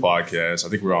Podcasts, Google Podcasts. I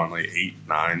think we're on like 8,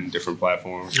 9 different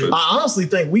platforms. But I honestly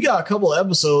think we got a couple of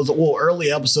episodes,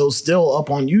 early episodes still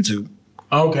up on YouTube.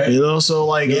 Okay. You know, so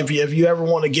like if you ever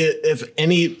want to if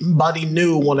anybody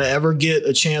new want to ever get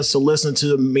a chance to listen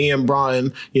to me and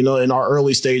Brian, you know, in our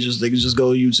early stages, they can just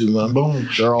go to YouTube, man. Boom.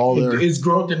 They're all there. It's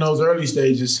growth in those early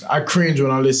stages. I cringe when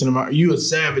I listen to you a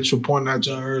savage for pointing out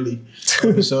your early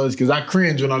episodes, because I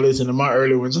cringe when I listen to my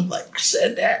early ones. I'm like, I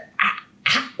said that.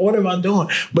 What am I doing?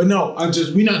 But no,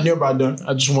 we not nearby done.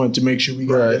 I just wanted to make sure we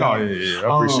got it. Oh, yeah.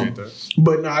 I appreciate that.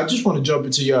 But no, I just want to jump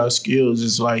into y'all skills.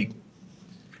 It's like,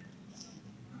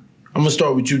 I'm gonna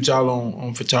start with you, Tyler,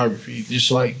 on photography.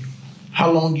 Just like, how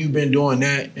long you been doing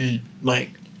that, and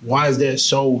like, why is that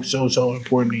so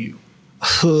important to you?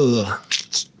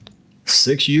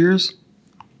 6 years.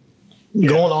 Yeah.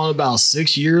 Going on about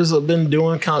 6 years I've been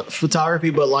doing photography,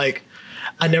 but like,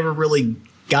 I never really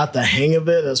got the hang of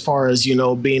it as far as, you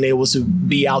know, being able to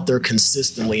be out there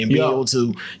consistently and be able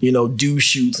to, you know, do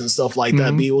shoots and stuff like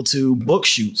that, be able to book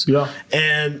shoots. Yeah.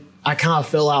 And I kind of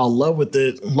fell out of love with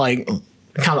it, like,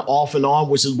 kind of off and on,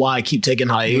 which is why I keep taking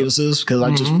hiatuses, because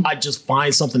I just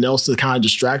find something else to kind of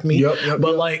distract me.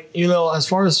 But like, you know, as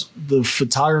far as the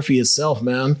photography itself,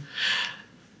 man,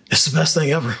 it's the best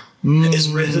thing ever.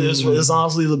 It's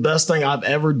honestly the best thing I've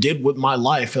ever did with my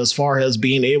life, as far as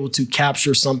being able to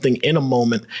capture something in a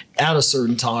moment at a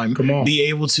certain time, be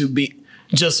able to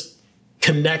just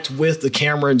connect with the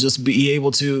camera and just be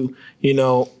able to, you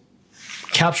know,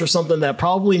 capture something that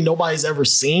probably nobody's ever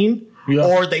seen. Yeah.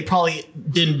 Or they probably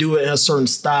didn't do it in a certain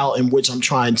style in which I'm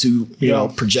trying to, you know,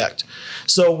 project.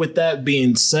 So with that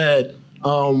being said,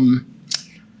 it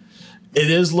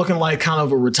is looking like kind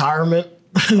of a retirement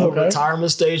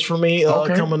stage for me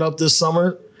coming up this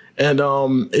summer. And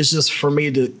it's just for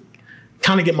me to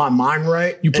kind of get my mind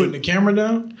right. You putting the camera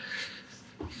down?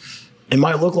 It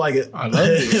might look like it. I love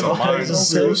it.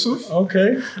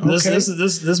 Okay.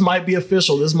 This might be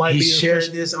official. This might be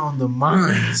shared this on the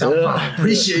mind. So I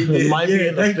appreciate it. It might be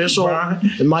an official.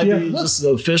 It might be just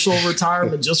an official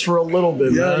retirement, just for a little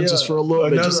bit, man. Just for a little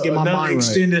bit, just to get my mind right.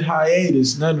 Extended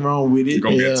hiatus. Nothing wrong with it. You're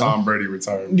gonna be a Tom Brady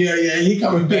retirement. Yeah. He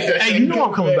coming back. Hey, you know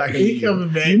I'm coming back. He coming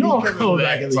back. You know I'm coming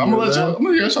back. So I'm gonna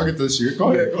let y'all get this year.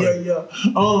 Go ahead. Yeah.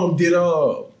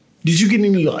 Did you get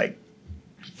any like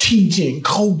teaching,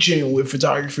 coaching with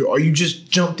photography, or you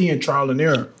just jumped in trial and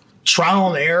error? Trial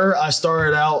and error. I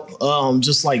started out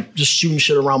just shooting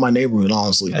shit around my neighborhood,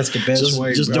 honestly. That's the best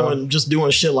way, bro.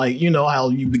 doing shit like, you know how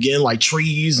you begin, like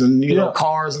trees and you know,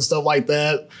 cars and stuff like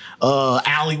that,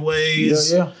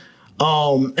 alleyways. And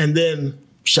then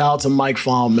shout out to Mike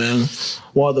Fahm, man.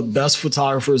 One of the best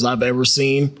photographers I've ever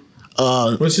seen.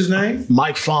 What's his name?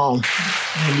 Mike Fahm.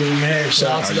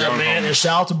 Shout out to that man, and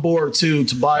shout out to Board too,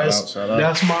 Tobias. Shout out.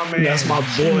 That's my man. That's my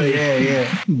boy.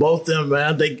 Yeah. Both them,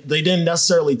 man. They didn't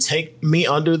necessarily take me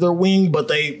under their wing, but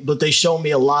they showed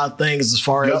me a lot of things as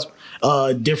far as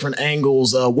different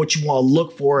angles, what you want to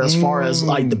look for as far as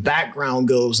like the background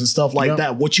goes and stuff like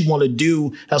that. What you want to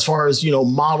do as far as, you know,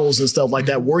 models and stuff like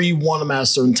that. Where you want them at a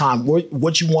certain time.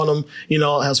 What you want them, you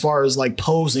know, as far as like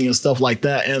posing and stuff like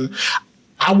that. And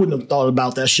I wouldn't have thought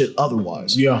about that shit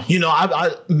otherwise. Yeah. You know,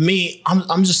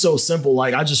 I'm just so simple.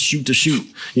 Like, I just shoot to shoot,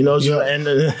 you know,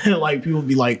 and like people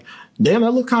be like, damn,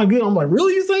 that look kind of good. I'm like,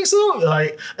 really? You think so?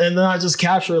 Like, and then I just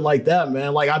capture it like that,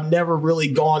 man. Like, I've never really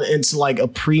gone into like a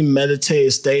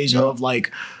premeditated stage of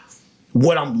like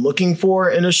what I'm looking for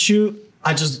in a shoot.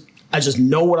 I just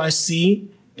know what I see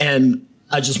and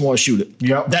I just want to shoot it.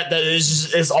 Yep. That is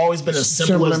just, it's always been as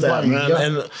simple as that, man. Yep.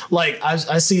 And like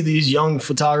I see these young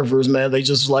photographers, man, they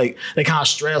just like they kind of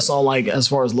stress on like as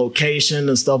far as location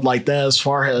and stuff like that, as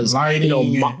far as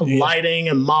lighting, lighting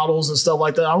and models and stuff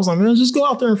like that. I was like, man, just go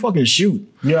out there and fucking shoot.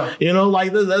 Yeah. You know,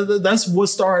 like that's what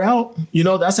started out. You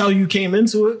know, that's how you came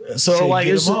into it. So like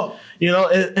it's you know,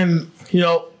 and you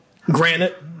know,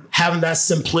 granted, having that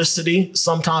simplicity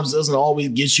sometimes doesn't always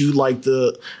get you like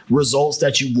the results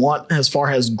that you want as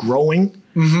far as growing.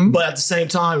 Mm-hmm. But at the same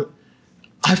time,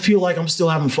 I feel like I'm still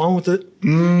having fun with it.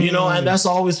 You know, and that's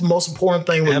always the most important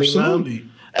thing with me, man.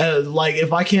 Like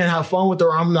if I can't have fun with it,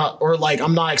 or I'm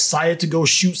not excited to go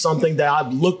shoot something that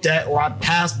I've looked at or I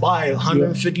passed by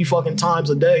 150 fucking times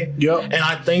a day. Yep. And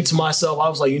I think to myself, I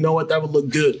was like, you know what, that would look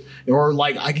good. Or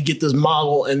like I could get this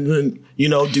model and then, you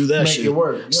know, do that shit. Make it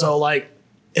work. Yeah. So like,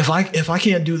 if I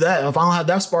can't do that, if I don't have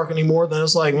that spark anymore, then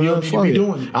it's like, man, fuck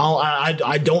it.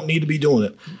 I don't need to be doing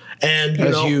it. And you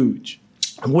know, huge.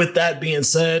 With that being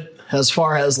said, as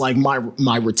far as like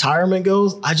my retirement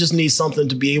goes, I just need something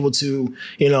to be able to,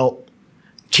 you know,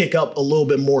 kick up a little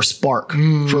bit more spark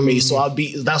for me. So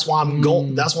that's why I'm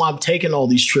going, that's why I'm taking all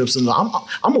these trips, and I'm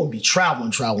gonna be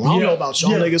traveling. I don't know about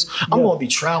y'all niggas. I'm gonna be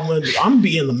traveling. I'm gonna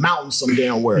be in the mountains some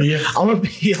damn where. I'm gonna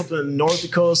be up in North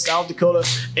Dakota, South Dakota,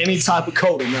 any type of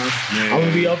Dakota, man. I'm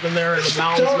gonna be up in there in the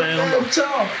mountains, man.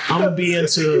 I'm gonna be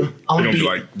into. I'm gonna be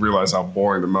like realize how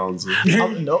boring the mountains are.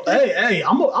 I'm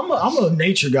a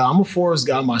nature guy. I'm a forest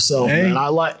guy myself, man.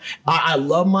 I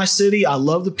love my city. I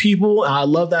love the people, and I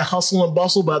love that hustle and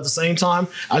bustle. But at the same time,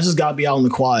 I just gotta be out in the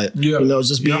quiet. You know,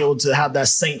 just be able to have that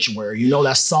sanctuary. You know,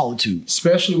 that solitude.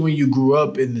 Especially when you grew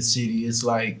up in the city, it's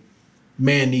like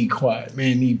man need quiet,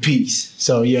 man need peace.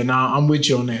 So yeah, I'm with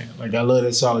you on that. Like I love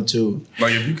that solitude.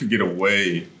 Like if you could get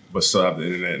away but still have the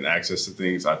internet and access to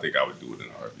things, I think I would do it in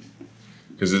a heartbeat.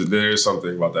 Because there's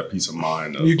something about that peace of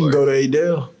mind. You can go to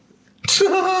Adele.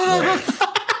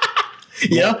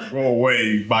 Go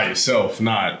away by yourself,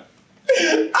 not.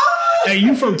 Hey,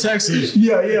 you from Texas?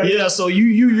 Yeah. So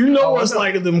you know what's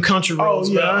like them country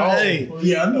roads, man. I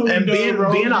know. And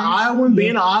being an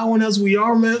Iowan as we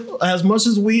are, man. As much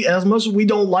as we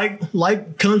don't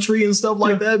like country and stuff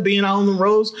like that, being out on the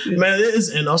roads, man, it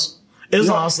is in us. It's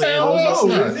honestly in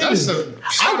us.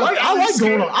 I like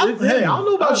going on. Hey, I don't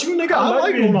know about you, nigga. I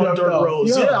like going on dirt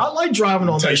roads. Yeah, I like driving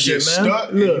on that shit,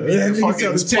 man.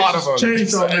 Fucking spot of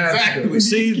exactly.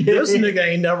 See, this nigga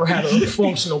ain't never had a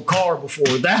functional car before.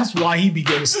 That's why he be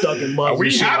getting stuck in mud.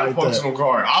 We had a functional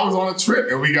car. I was on a trip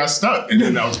and we got stuck, and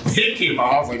then I was picking.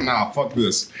 I was like, nah, fuck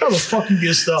this. How the fuck you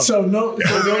get stuck? So no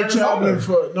traveling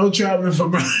for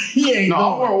Brian. He ain't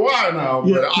going for a while now.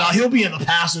 Nah, he'll be in the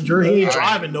passenger. He ain't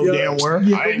driving no damn where.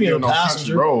 I ain't doing no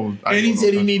passenger road. And he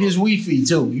said he need his Wi-Fi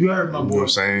too. You heard my boy. You know what I'm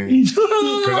saying?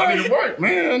 Because I need to work,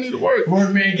 man. I need to work.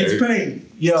 Work man gets paid.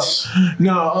 Yeah.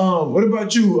 Now, what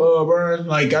about you, Brian?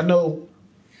 Like I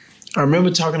remember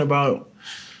talking about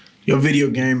your video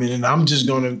gaming, and I'm just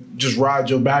gonna ride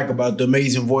your back about the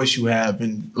amazing voice you have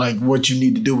and like what you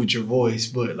need to do with your voice.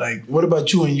 But like, what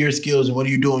about you and your skills, and what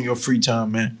do you do in your free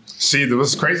time, man? See,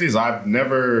 what's crazy is I've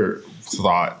never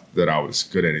thought that I was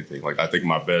good at anything. Like I think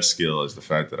my best skill is the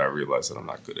fact that I realize that I'm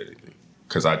not good at anything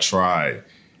because I try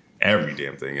every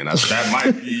damn thing, and that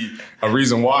might be a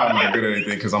reason why I'm not good at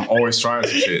anything because I'm always trying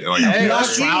some shit. And like,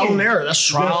 that's trial and error. That's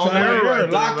trial and error.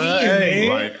 Lock in.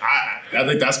 Like I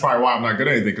think that's probably why I'm not good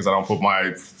at anything because I don't put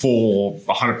my full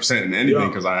 100% in anything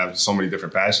because I have so many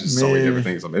different passions, so many different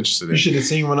things I'm interested in. You should have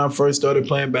seen when I first started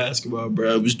playing basketball,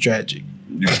 bro. It was tragic.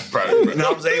 And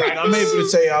I'm able to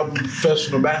say I'm a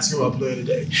professional basketball player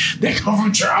today. They come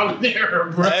from trial and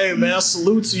error, bro. Hey, man,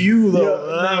 salute to you,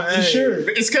 though. For sure.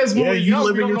 It's because when you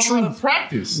live in your truth.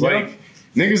 Practice. Like,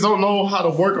 niggas don't know how to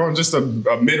work on just a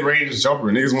mid-range jumper.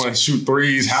 Niggas want to shoot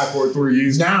threes, half-court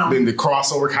threes, then the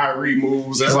crossover Kyrie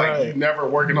moves. It's like you never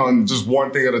working on just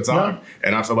one thing at a time.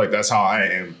 And I feel like that's how I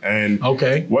am. And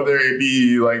whether it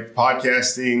be like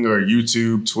podcasting or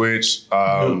YouTube, Twitch,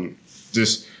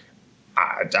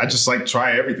 I just like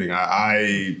try everything.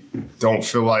 I don't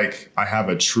feel like I have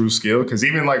a true skill because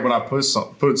even like when I put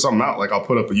something out, like I'll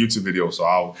put up a YouTube video. So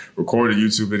I'll record a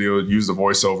YouTube video, use the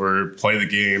voiceover, play the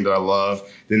game that I love,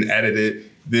 then edit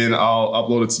it. Then I'll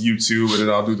upload it to YouTube and then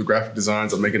I'll do the graphic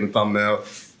designs. I'm making the thumbnail.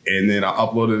 And then I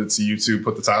uploaded it to YouTube,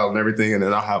 put the title and everything, and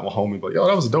then I'll have a homie be like, yo,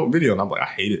 that was a dope video. And I'm like, I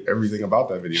hated everything about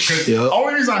that video. The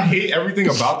only reason I hate everything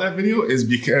about that video is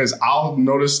because I'll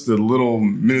notice the little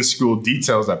minuscule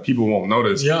details that people won't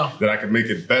notice that I can make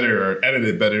it better or edit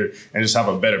it better and just have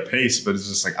a better pace. But it's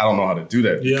just like, I don't know how to do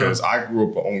that because I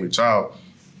grew up an only child.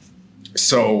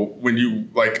 So when you,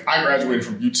 like, I graduated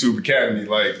from YouTube Academy,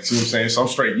 like, see what I'm saying? So I'm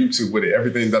straight YouTube with it.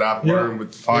 Everything that I've learned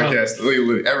with the podcast,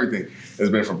 literally everything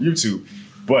has been from YouTube.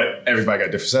 But everybody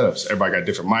got different setups. Everybody got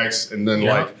different mics. And then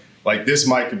like this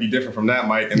mic could be different from that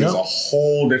mic. And there's a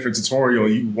whole different tutorial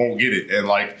and you won't get it. And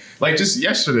like just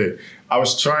yesterday, I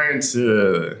was trying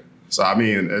to, so I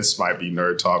mean, this might be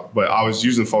nerd talk, but I was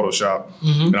using Photoshop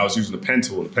and I was using the pen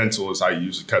tool. The pen tool is how you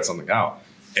usually cut something out.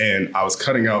 And I was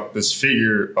cutting out this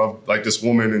figure of like this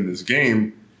woman in this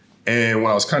game. And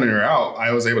when I was cutting her out,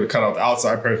 I was able to cut out the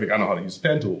outside perfect. I know how to use the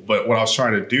pen tool. But what I was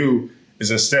trying to do is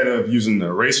instead of using the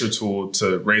eraser tool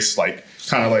to erase like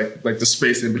kind of like the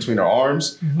space in between her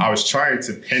arms, I was trying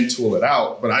to pen tool it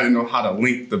out, but I didn't know how to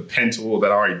link the pen tool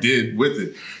that I already did with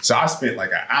it. So I spent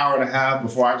like an hour and a half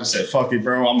before I just said, fuck it,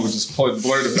 bro. I'm gonna just blur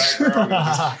the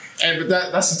background. But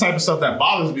that's the type of stuff that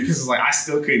bothers me because it's like I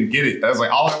still couldn't get it. I was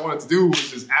like, all I wanted to do was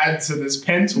just add to this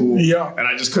pen tool, and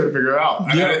I just couldn't figure it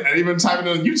out. And even typing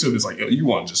it on YouTube, it's like, yo, you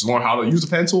want to just learn how to use the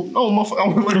pen tool? No, motherfucker, I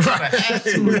want to learn how to add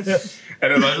to it.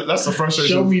 And then that's the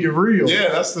frustration. Show me the real. Yeah,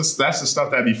 that's the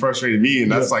stuff that be frustrating me,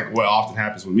 and that's like what often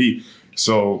happens with me.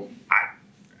 So,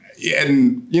 I've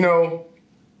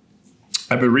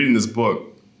been reading this book.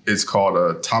 It's called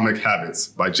Atomic Habits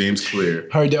by James Clear.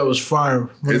 Heard that was fire.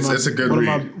 It's a good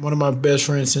read. One of my best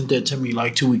friends sent that to me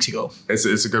like 2 weeks ago. It's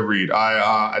a good read.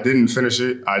 I didn't finish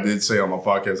it. I did say on my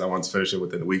podcast I wanted to finish it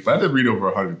within a week, but I did read over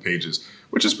 100 pages,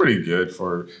 which is pretty good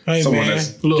for someone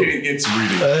that's getting into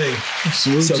reading. Hey,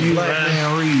 it's a black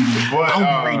man reading. But,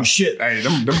 I don't read shit. Hey,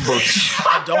 them books.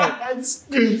 I don't. That's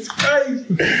crazy.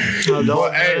 I don't.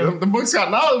 But, hey, them books got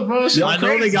knowledge, bro. Shit I know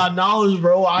crazy. they got knowledge,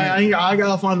 bro. I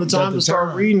gotta find the time to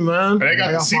start reading, man. And they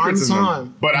got the secrets in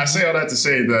them. But I say all that to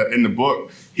say that in the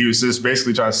book, he was just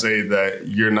basically trying to say that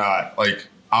you're not, like,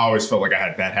 I always felt like I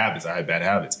had bad habits.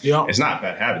 Yeah. It's not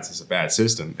bad habits. It's a bad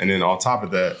system. And then on top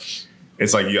of that,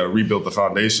 it's like you got to rebuild the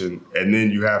foundation. And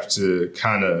then you have to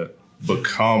kind of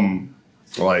become,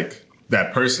 like,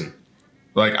 that person.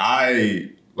 Like, I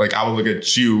would look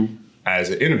at you as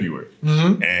an interviewer.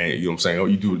 And you know what I'm saying? Oh,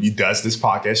 you does this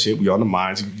podcast shit. We on the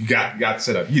minds. You got the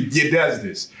setup. You does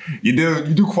this. You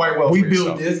do quite well. We for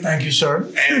built yourself. this. Thank you,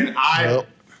 sir. And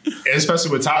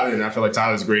especially with Tyler, and I feel like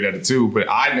Tyler's great at it too, but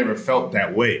I never felt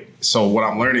that way. So what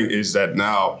I'm learning is that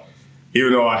now,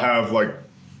 even though I have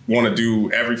want to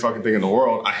do every fucking thing in the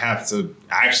world, I have to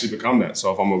actually become that.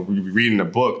 So if I'm reading a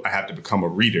book, I have to become a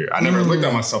reader. I never looked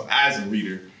at myself as a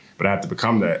reader, but I have to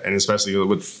become that. And especially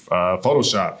with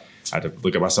Photoshop, I had to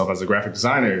look at myself as a graphic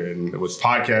designer, and with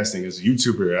podcasting as a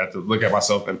YouTuber, I have to look at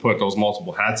myself and put those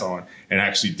multiple hats on and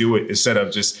actually do it instead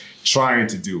of just trying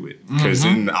to do it. Because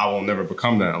then I will never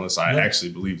become that unless I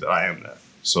actually believe that I am that.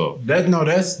 So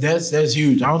that's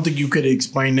huge. I don't think you could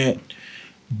explain that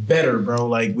better, bro.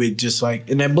 Like with just like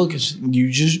in that book, is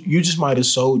you just might have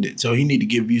sold it, so he need to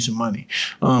give you some money.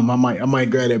 I might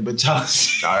grab that, but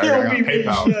I got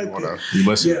PayPal if you wanna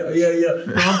listen. Yeah.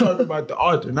 No, I'm talking about the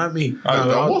author, not me.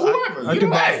 Whoever. I can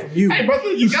buy it from you. Hey,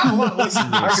 brother, you got a lot of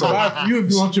listeners. I can buy it from you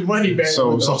if you want your money back.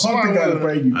 So something gotta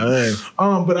pay you.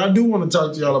 But I do want to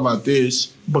talk to y'all about this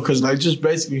because like just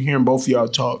basically hearing both of y'all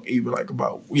talk, even like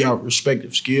about y'all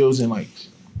respective skills and like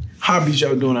hobbies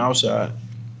y'all doing outside.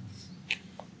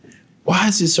 Why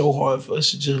is it so hard for us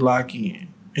to just lock in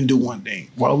and do one thing?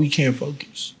 Why we can't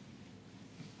focus?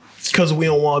 It's because we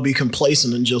don't want to be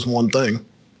complacent in just one thing.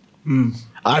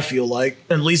 I feel like,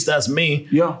 at least that's me.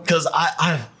 Yeah. Because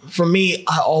for me,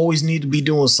 I always need to be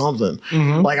doing something.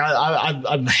 Like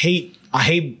I hate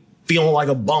feeling like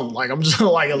a bum. Like I'm just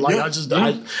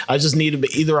I just need to be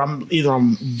either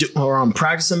I'm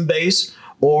practicing bass,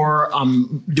 or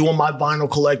I'm doing my vinyl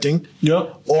collecting,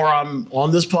 or I'm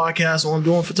on this podcast, or I'm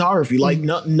doing photography. Like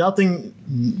nothing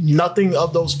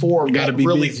of those four gotta be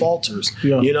really busy. falters,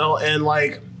 you know. And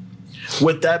like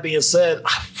with that being said,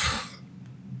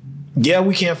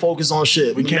 we can't focus on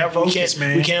shit. We can't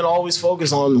always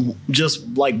focus on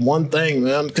just like one thing,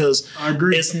 man. Because I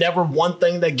agree. It's never one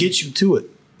thing that gets you to it.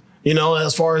 You know,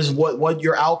 as far as what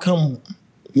your outcome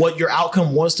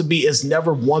wants to be, is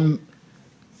never one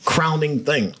crowning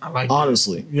thing. I like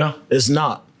honestly. that. Yeah. It's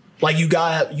not. Like you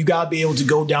gotta be able to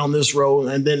go down this road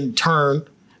and then turn,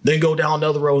 then go down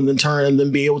another road and then turn, and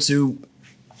then be able to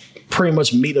pretty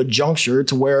much meet a juncture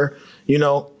to where, you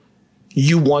know,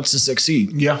 you want to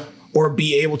succeed. Yeah. Or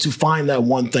be able to find that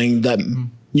one thing that,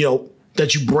 you know,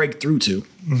 that you break through to,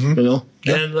 you know?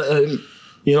 Yep. And,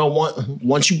 you know,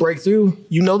 once you break through,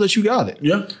 you know that you got it.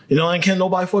 Yeah. You know, and can't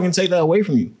nobody fucking take that away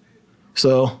from you.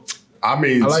 So. I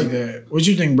mean. I like that. What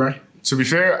you think, Bri? To be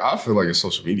fair, I feel like it's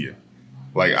social media.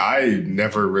 Like, I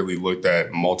never really looked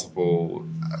at multiple,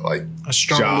 like,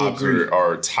 jobs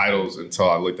or titles until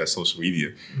I looked at social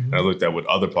media. And I looked at what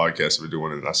other podcasts were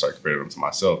doing, and I started comparing them to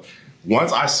myself.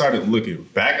 Once I started looking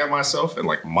back at myself and,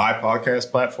 like, my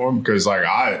podcast platform, because, like,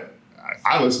 I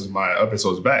listen to my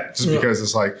episodes back just because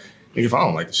it's like, if I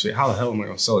don't like the shit, how the hell am I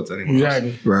going to sell it to anyone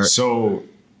else? Right. So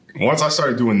once I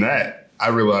started doing that, I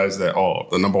realized that,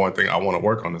 the number one thing I want to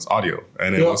work on is audio.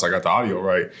 And then once I got the audio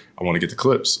right, I want to get the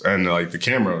clips and like the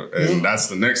camera. And that's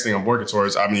the next thing I'm working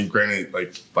towards. I mean, granted,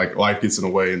 like life gets in the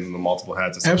way and the multiple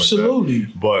hats and stuff Absolutely.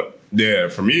 like that. But yeah,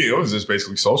 for me, it was just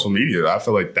basically social media. I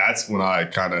feel like that's when I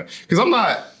kind of, because I'm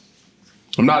not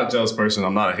a jealous person.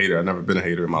 I'm not a hater. I've never been a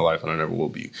hater in my life and I never will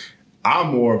be. I'm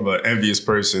more of an envious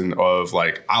person of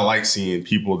like, I like seeing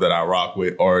people that I rock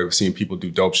with or seeing people do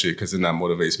dope shit because then that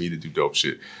motivates me to do dope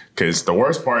shit. Because the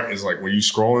worst part is like when you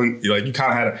scrolling, you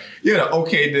kind of had an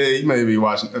okay day. You may be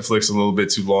watching Netflix a little bit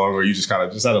too long or you just kind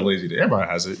of just had a lazy day. Everybody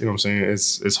has it. You know what I'm saying?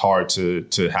 It's hard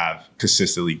to have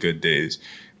consistently good days.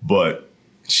 But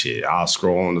shit, I'll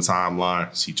scroll on the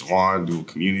timeline, see Juwan do a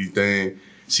community thing,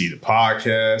 see the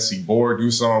podcast, see Board do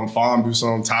something, Fawn do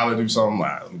something, Tyler do something.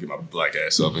 Like, let me get my black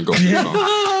ass up and go do something.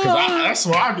 That's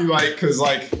what I be like, because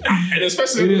like, and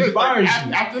especially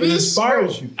after this,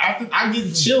 after I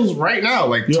get chills right now.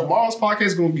 Like tomorrow's podcast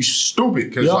is gonna be stupid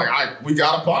because we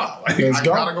gotta pop. Like I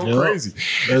gotta go crazy.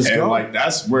 And like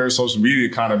that's where social media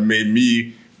kind of made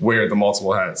me wear the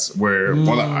multiple hats. Where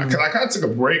I kind of took a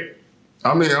break.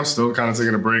 I mean, I'm still kind of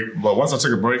taking a break, but once I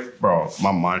took a break, bro,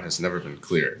 my mind has never been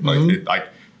clear. Like,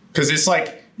 because it's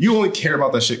like you only care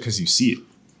about that shit because you see it.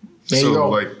 So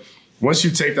like, once you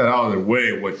take that out of the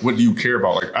way, what do you care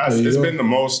about? Like, it's been the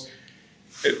most.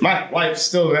 My life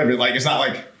still never like. It's not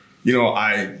like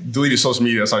I deleted social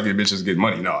media so I get bitches get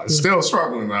money. No, it's still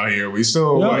struggling out here. We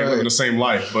still living the same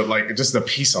life, but like just the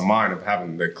peace of mind of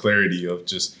having the clarity of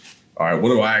just, all right, what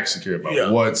do I actually care about?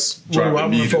 Yeah. What's driving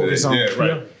me focus on? Yeah, right.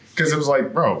 Yeah. Because it was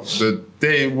like, bro, the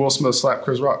day Will Smith slapped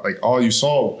Chris Rock, like all you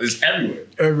saw is everywhere.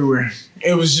 Everywhere.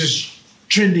 It was just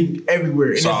trending everywhere.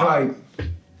 And it's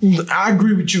like, I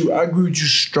agree with you. I agree with you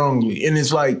strongly. And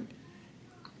it's like,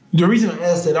 the reason I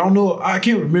asked that, I don't know, I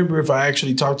can't remember if I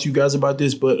actually talked to you guys about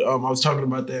this, but I was talking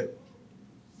about that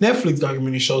Netflix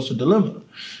documentary Social Dilemma.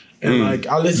 And like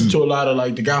I listened to a lot of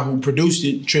like the guy who produced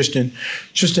it, Tristan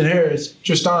Harris.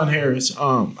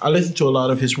 I listened to a lot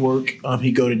of his work.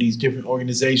 He go to these different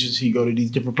organizations, he go to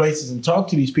these different places and talk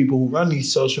to these people who run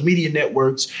these social media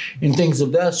networks and things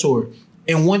of that sort.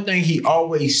 And one thing he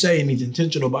always say, and he's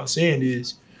intentional about saying,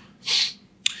 is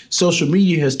social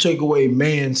media has taken away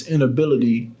man's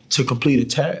inability to complete a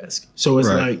task. So it's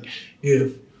like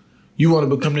if you want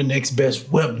to become the next best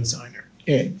web designer,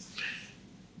 and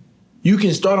you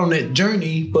can start on that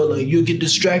journey, but like you'll get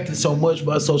distracted so much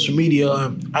by social media.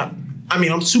 I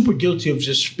mean, I'm super guilty of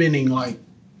just spending like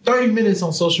 30 minutes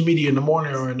on social media in the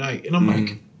morning or at night, and I'm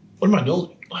like, what am I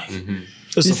doing? Like,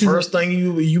 it's the first thing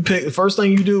you pick. The first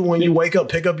thing you do when you wake up,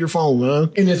 pick up your phone,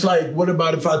 man. And it's like, what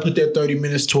about if I put that 30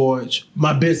 minutes towards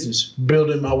my business,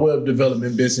 building my web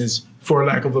development business? For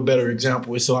lack of a better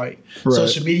example, it's like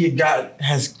social media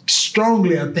has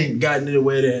strongly, I think, gotten in the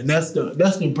way of that, and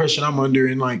that's the impression I'm under.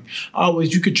 And like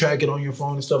always, you could track it on your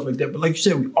phone and stuff like that. But like you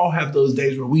said, we all have those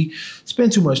days where we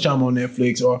spend too much time on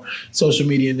Netflix or social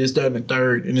media and this, that, and the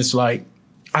third. And it's like,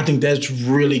 I think that's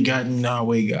really gotten in our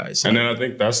way, guys. And then I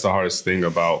think that's the hardest thing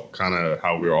about kind of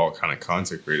how we're all kind of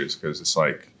content creators, because it's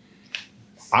like,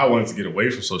 I wanted to get away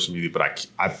from social media, but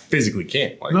I physically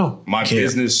can't. Like, my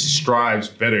business strives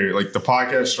better. Like, the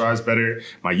podcast strives better.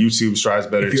 My YouTube strives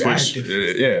better. If you're Twitch, active.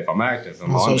 If I'm active.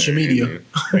 I'm on social media. And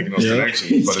making those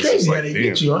connections. But it's just like, damn.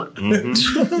 Get you, huh?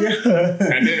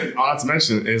 And then, not to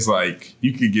mention, is like,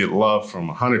 you could get love from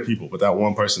 100 people, but that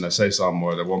one person that says something,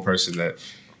 or that one person that,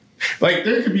 like,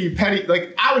 there could be petty,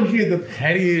 like, I would hear the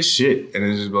pettiest shit, and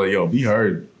it's just be like, yo, be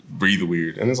heard. Breathe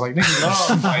weird. And it's like, nigga,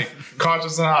 no, I'm like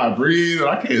conscious of how I breathe. And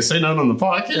I can't say nothing on the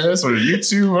podcast or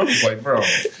YouTube. I'm just like, bro.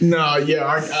 No, yeah,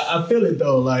 I feel it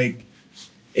though. Like,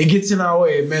 it gets in our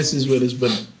way, it messes with us,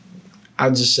 but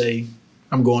I just say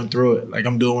I'm going through it. Like,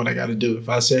 I'm doing what I gotta do. If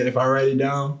I write it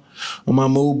down on my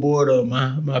mood board or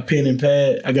my pen and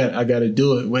pad, I gotta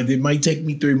do it. Whether it might take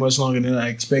me 3 months longer than I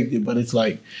expected, but it's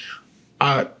like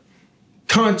I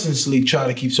consciously try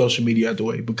to keep social media out the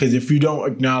way, because if you don't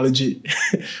acknowledge it,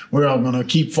 we're all gonna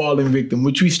keep falling victim,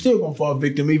 which we still gonna fall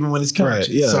victim even when it's conscious.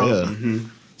 Right. Yeah.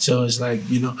 So it's like,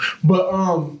 but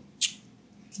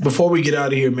before we get out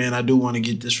of here, man, I do want to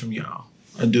get this from y'all.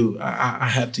 I do. I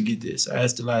have to get this. I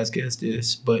asked the last guest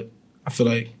this, but I feel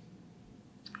like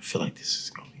this is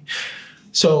gonna be.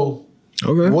 So,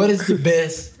 What is the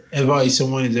best advice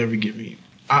someone has ever given you?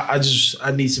 I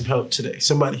need some help today.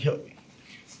 Somebody help me.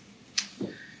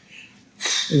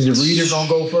 Is the reader gonna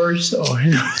go first? Or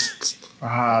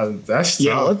that's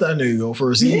tough. Let that nigga go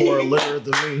first. He's more illiterate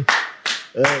than me.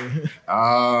 Hey.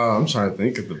 I'm trying to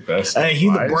think of the best. Hey, he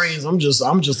the brains. I'm just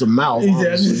a mouth.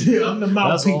 I'm the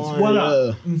mouthpiece. What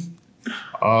up?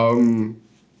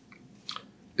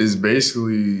 Is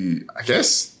basically, I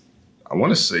guess, I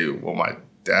want to say what my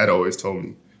dad always told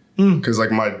me. Because,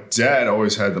 like, my dad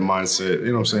always had the mindset, you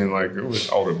know what I'm saying? Like, it was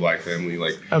older black family.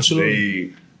 Like,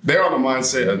 absolutely. They're on the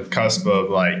mindset of cusp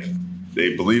of, like,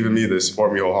 they believe in me, they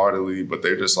support me wholeheartedly, but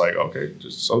they're just like, okay,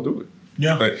 just so do it.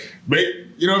 Yeah. Like,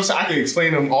 you know what I'm saying? I can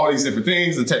explain them all these different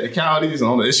things, the technicalities and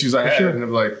all the issues I have. And they're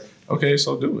like, okay,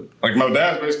 so do it. Like, my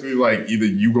dad's basically like, either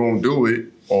you gonna do it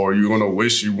or you're gonna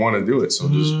wish you want to do it. So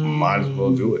just might as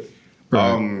well do it.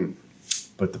 Right.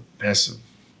 But the best,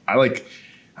 I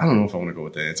don't know if I want to go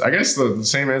with that answer. I guess the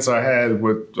same answer I had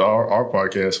with our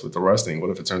podcast with the wrestling.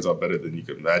 What if it turns out better than you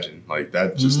could imagine? Like,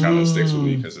 that just kind of sticks with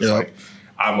me because it's like,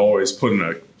 I'm always putting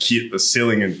the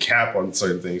ceiling and cap on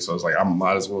certain things. So it's like, I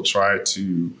might as well try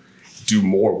to do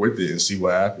more with it and see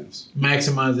what happens.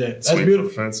 Maximize that. That's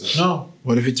beautiful. No.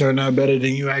 What if it turned out better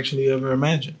than you actually ever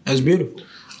imagined? That's beautiful.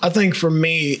 I think for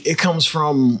me, it comes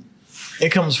from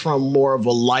more of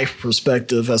a life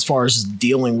perspective as far as just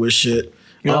dealing with shit.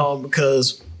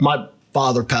 Because my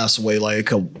father passed away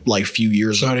a few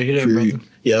years ago. Sorry to hear that, brother.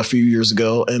 Yeah, a few years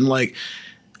ago. And like,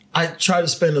 I tried to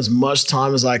spend as much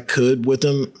time as I could with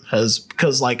him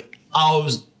because like I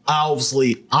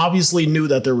obviously knew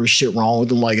that there was shit wrong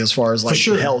with him, like as far as like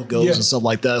health goes and stuff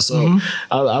like that. So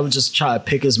I would just try to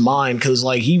pick his mind because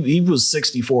like he was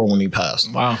 64 when he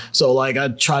passed. Wow. So like I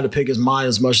try to pick his mind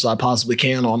as much as I possibly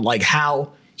can on like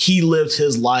how he lived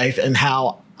his life and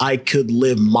how I could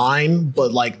live mine,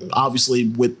 but like obviously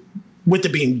with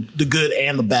it being the good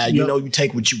and the bad, you know, you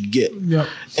take what you get. Yep.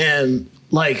 And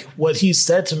like what he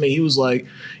said to me, he was like,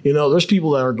 you know, there's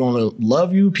people that are going to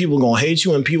love you, people going to hate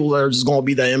you, and people that are just going to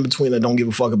be that in between that don't give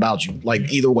a fuck about you.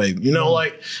 Like either way, you know,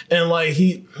 like, and like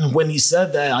when he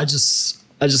said that, I just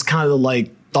kind of like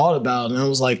thought about it and I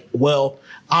was like, well,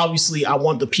 obviously I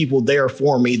want the people there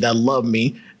for me that love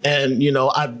me. And, you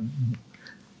know,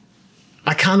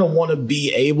 I kind of want to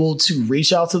be able to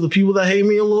reach out to the people that hate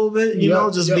me a little bit, you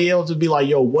know, just be able to be like,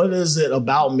 yo, what is it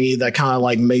about me that kind of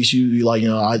like makes you be like, you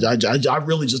know, I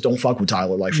really just don't fuck with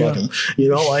Tyler. Like, fuck him, you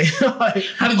know, like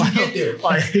how did you get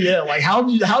there? Like, how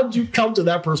did you come to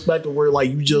that perspective where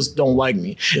like, you just don't like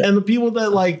me? Yeah. And the people that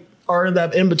like are in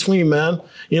that in between, man,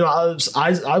 you know,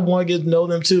 I want to get to know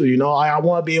them too. You know, I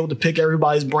want to be able to pick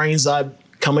everybody's brains I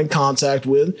come in contact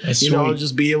with, That's you know,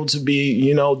 just be able to be,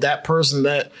 you know, that person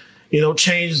that, you know,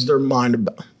 changes their mind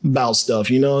about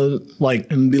stuff, you know, like,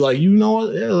 and be like, you know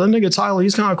what, yeah, that nigga Tyler,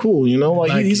 he's kind of cool, you know,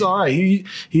 like he's all right.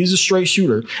 He's a straight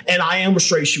shooter, and I am a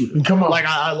straight shooter. Come on, like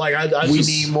I we just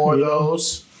need more of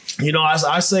those. You know,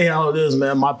 I say how it is,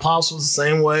 man. My pops was the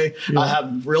same way. Yeah. I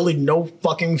have really no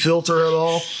fucking filter at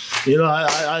all. You know,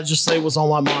 I just say what's on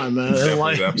my mind, man. Definitely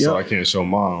like, the episode I can't show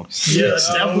moms. Yeah,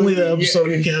 it's definitely the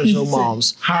episode you can't show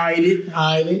moms. Hide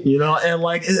it. You know, and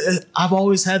like I've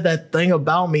always had that thing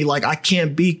about me, like I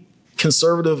can't be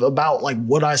conservative about like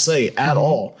what I say at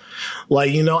all.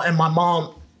 Like, you know, and my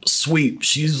mom, sweet.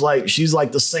 She's like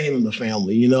the saint in the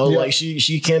family, you know, like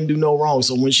she can't do no wrong.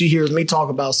 So when she hears me talk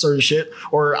about certain shit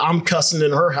or I'm cussing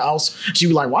in her house, she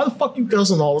be like, why the fuck you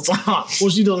cussing all the time?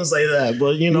 Well, she doesn't say that,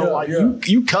 but you know,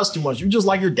 you cuss too much. You just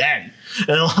like your daddy.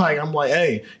 And like, I'm like,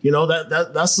 hey, you know,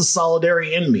 that's the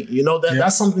solidarity in me. You know,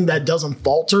 that's something that doesn't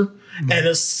falter. And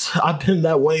I've been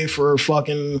that way for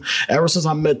fucking ever since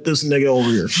I met this nigga over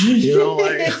here. You know,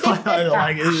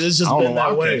 like it's just been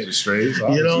that way.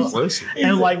 You know,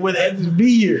 and like with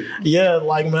be here,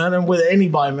 like man, and with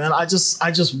anybody, man, I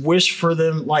just wish for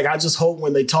them. Like I just hope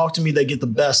when they talk to me, they get the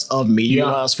best of me. You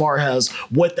know, as far as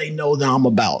what they know that I'm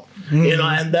about. You know,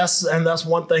 and that's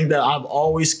one thing that I've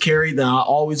always carried, that I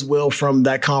always will from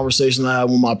that conversation that I had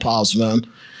with my pops, man.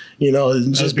 You know,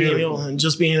 and just being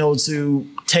able to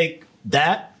take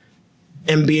that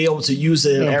and be able to use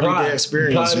it in everyday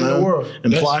experience, man.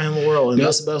 Apply in the world, and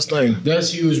that's the best thing.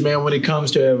 That's huge, man. When it comes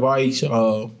to advice,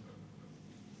 you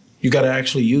got to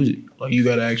actually use it. Like you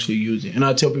got to actually use it. And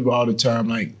I tell people all the time,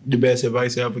 like the best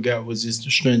advice I ever got was just the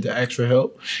strength to ask for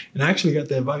help. And I actually got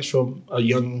the advice from a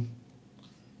young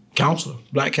counselor,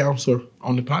 black counselor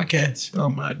on the podcast.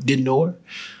 I didn't know her.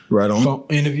 Right on.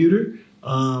 Interviewed her.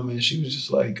 And she was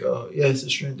just like, yeah, it's a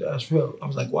strength to ask for help. I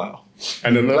was like, wow.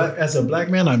 And then As a black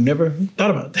man, I've never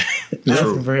thought about that.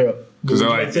 Asking for help. Because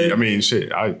I mean,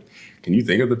 shit, can you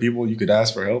think of the people you could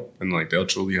ask for help and like they'll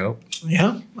truly help?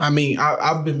 Yeah. I mean,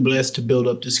 I've been blessed to build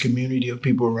up this community of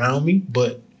people around me,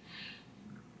 but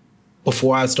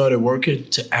before I started working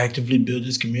to actively build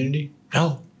this community,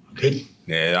 no, I couldn't.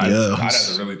 Yeah, I'd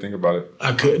have to really think about it.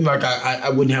 I couldn't. Like, I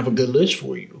wouldn't have a good list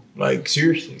for you. Like,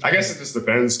 seriously. I guess it just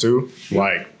depends too,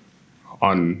 like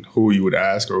on who you would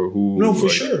ask or who. No, for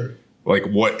like, sure. Like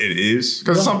what it is,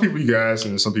 because some people you can ask,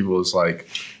 and some people it's like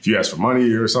if you ask for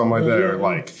money or something like that, or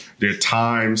like their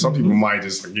time. Some people might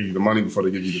just give you the money before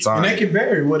they give you the time. And that can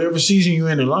vary whatever season you're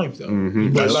in life, though.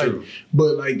 That's true.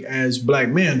 But like as black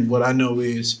men, what I know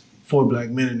is 4 black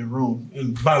men in the room.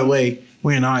 And by the way,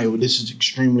 we're in Iowa. This is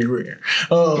extremely rare.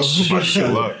 But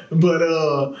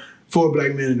 4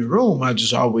 black men in the room, I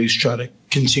just always try to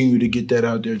continue to get that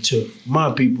out there to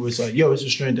my people. It's like, yo, it's a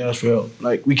strength to ask for help.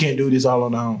 Like, we can't do this all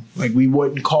on our own. Like, we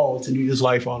wasn't called to do this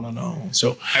life all on our own.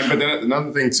 So, but then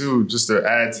another thing too, just to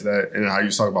add to that, and how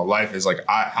you talk about life is like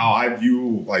how I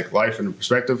view like life in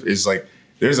perspective is like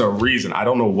there's a reason. I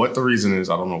don't know what the reason is.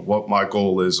 I don't know what my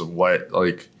goal is or what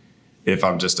like if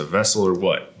I'm just a vessel or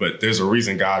what. But there's a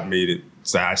reason God made it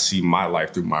so I see my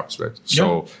life through my perspective.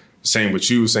 So. Same with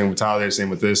you, same with Tyler,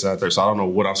 same with this out there. So I don't know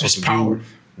what I'm supposed to do,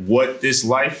 what this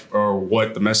life or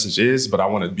what the message is, but I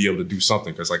want to be able to do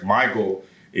something. Because like my goal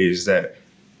is that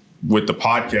with the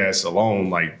podcast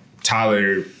alone, like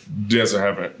Tyler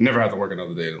never have to work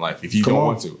another day in life if you don't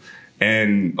want to.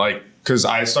 And like, because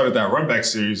I started that Run Back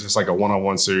series, it's like a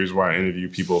one-on-one series where I interview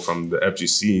people from the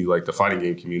FGC, like the fighting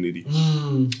game community.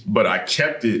 But I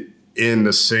kept it in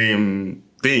the same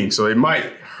thing. So it might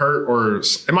hurt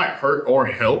or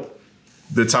help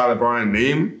the Tyler Bryant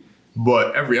name,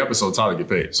 but every episode Tyler get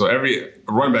paid. So every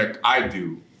run back I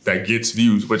do that gets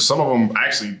views, which some of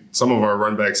our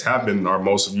run backs have been our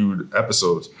most viewed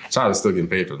episodes, Tyler's still getting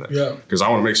paid for that. Yeah. Because I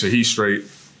want to make sure he's straight.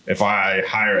 If I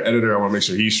hire an editor, I want to make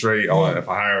sure he's straight. If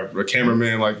I hire a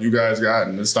cameraman like you guys got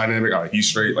and this dynamic, he's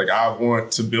straight. Like I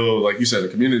want to build, like you said, a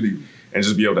community and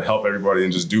just be able to help everybody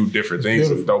and just do different things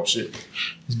and dope shit.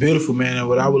 It's beautiful, man. And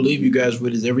what I would leave you guys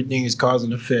with is everything is cause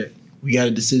and effect. We got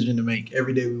a decision to make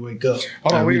every day we wake up.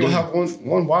 Hold on, we don't have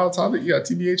one wild topic. You got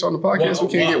TBH on the podcast. We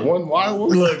can't get one wild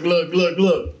one.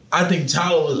 Look. I think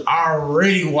Tyler was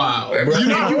already wild. Bro.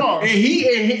 You are. And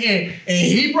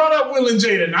he brought up Will and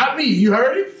Jada, not me. You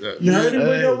heard it? You heard him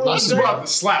bring up Will and Jada? Brought the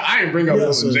slap. I didn't bring up Will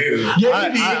and Jada.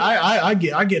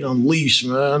 Yeah, I get unleashed,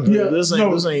 man. Yeah, this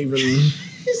ain't even.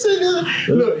 He said,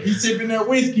 look, he's sipping that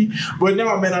whiskey. But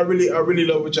no, man, I really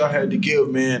love what y'all had to give,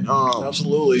 man.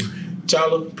 Absolutely.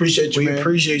 Tyler, appreciate you, man. We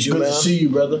appreciate you, Good man. to see you,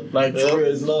 brother. Like, for real,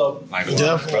 it's love.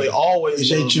 Definitely, always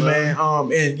appreciate you, man.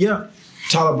 And yeah,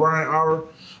 Tyler Bryant Hour.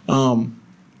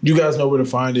 You guys know where to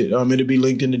find it. It'll be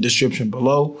linked in the description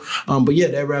below. But yeah,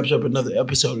 that wraps up another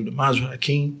episode of the Minds with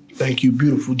Hakeem. Thank you,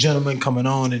 beautiful gentlemen, coming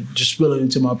on and just spilling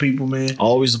into my people, man.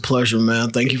 Always a pleasure,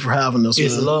 man. Thank you for having us,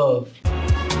 It's man. love.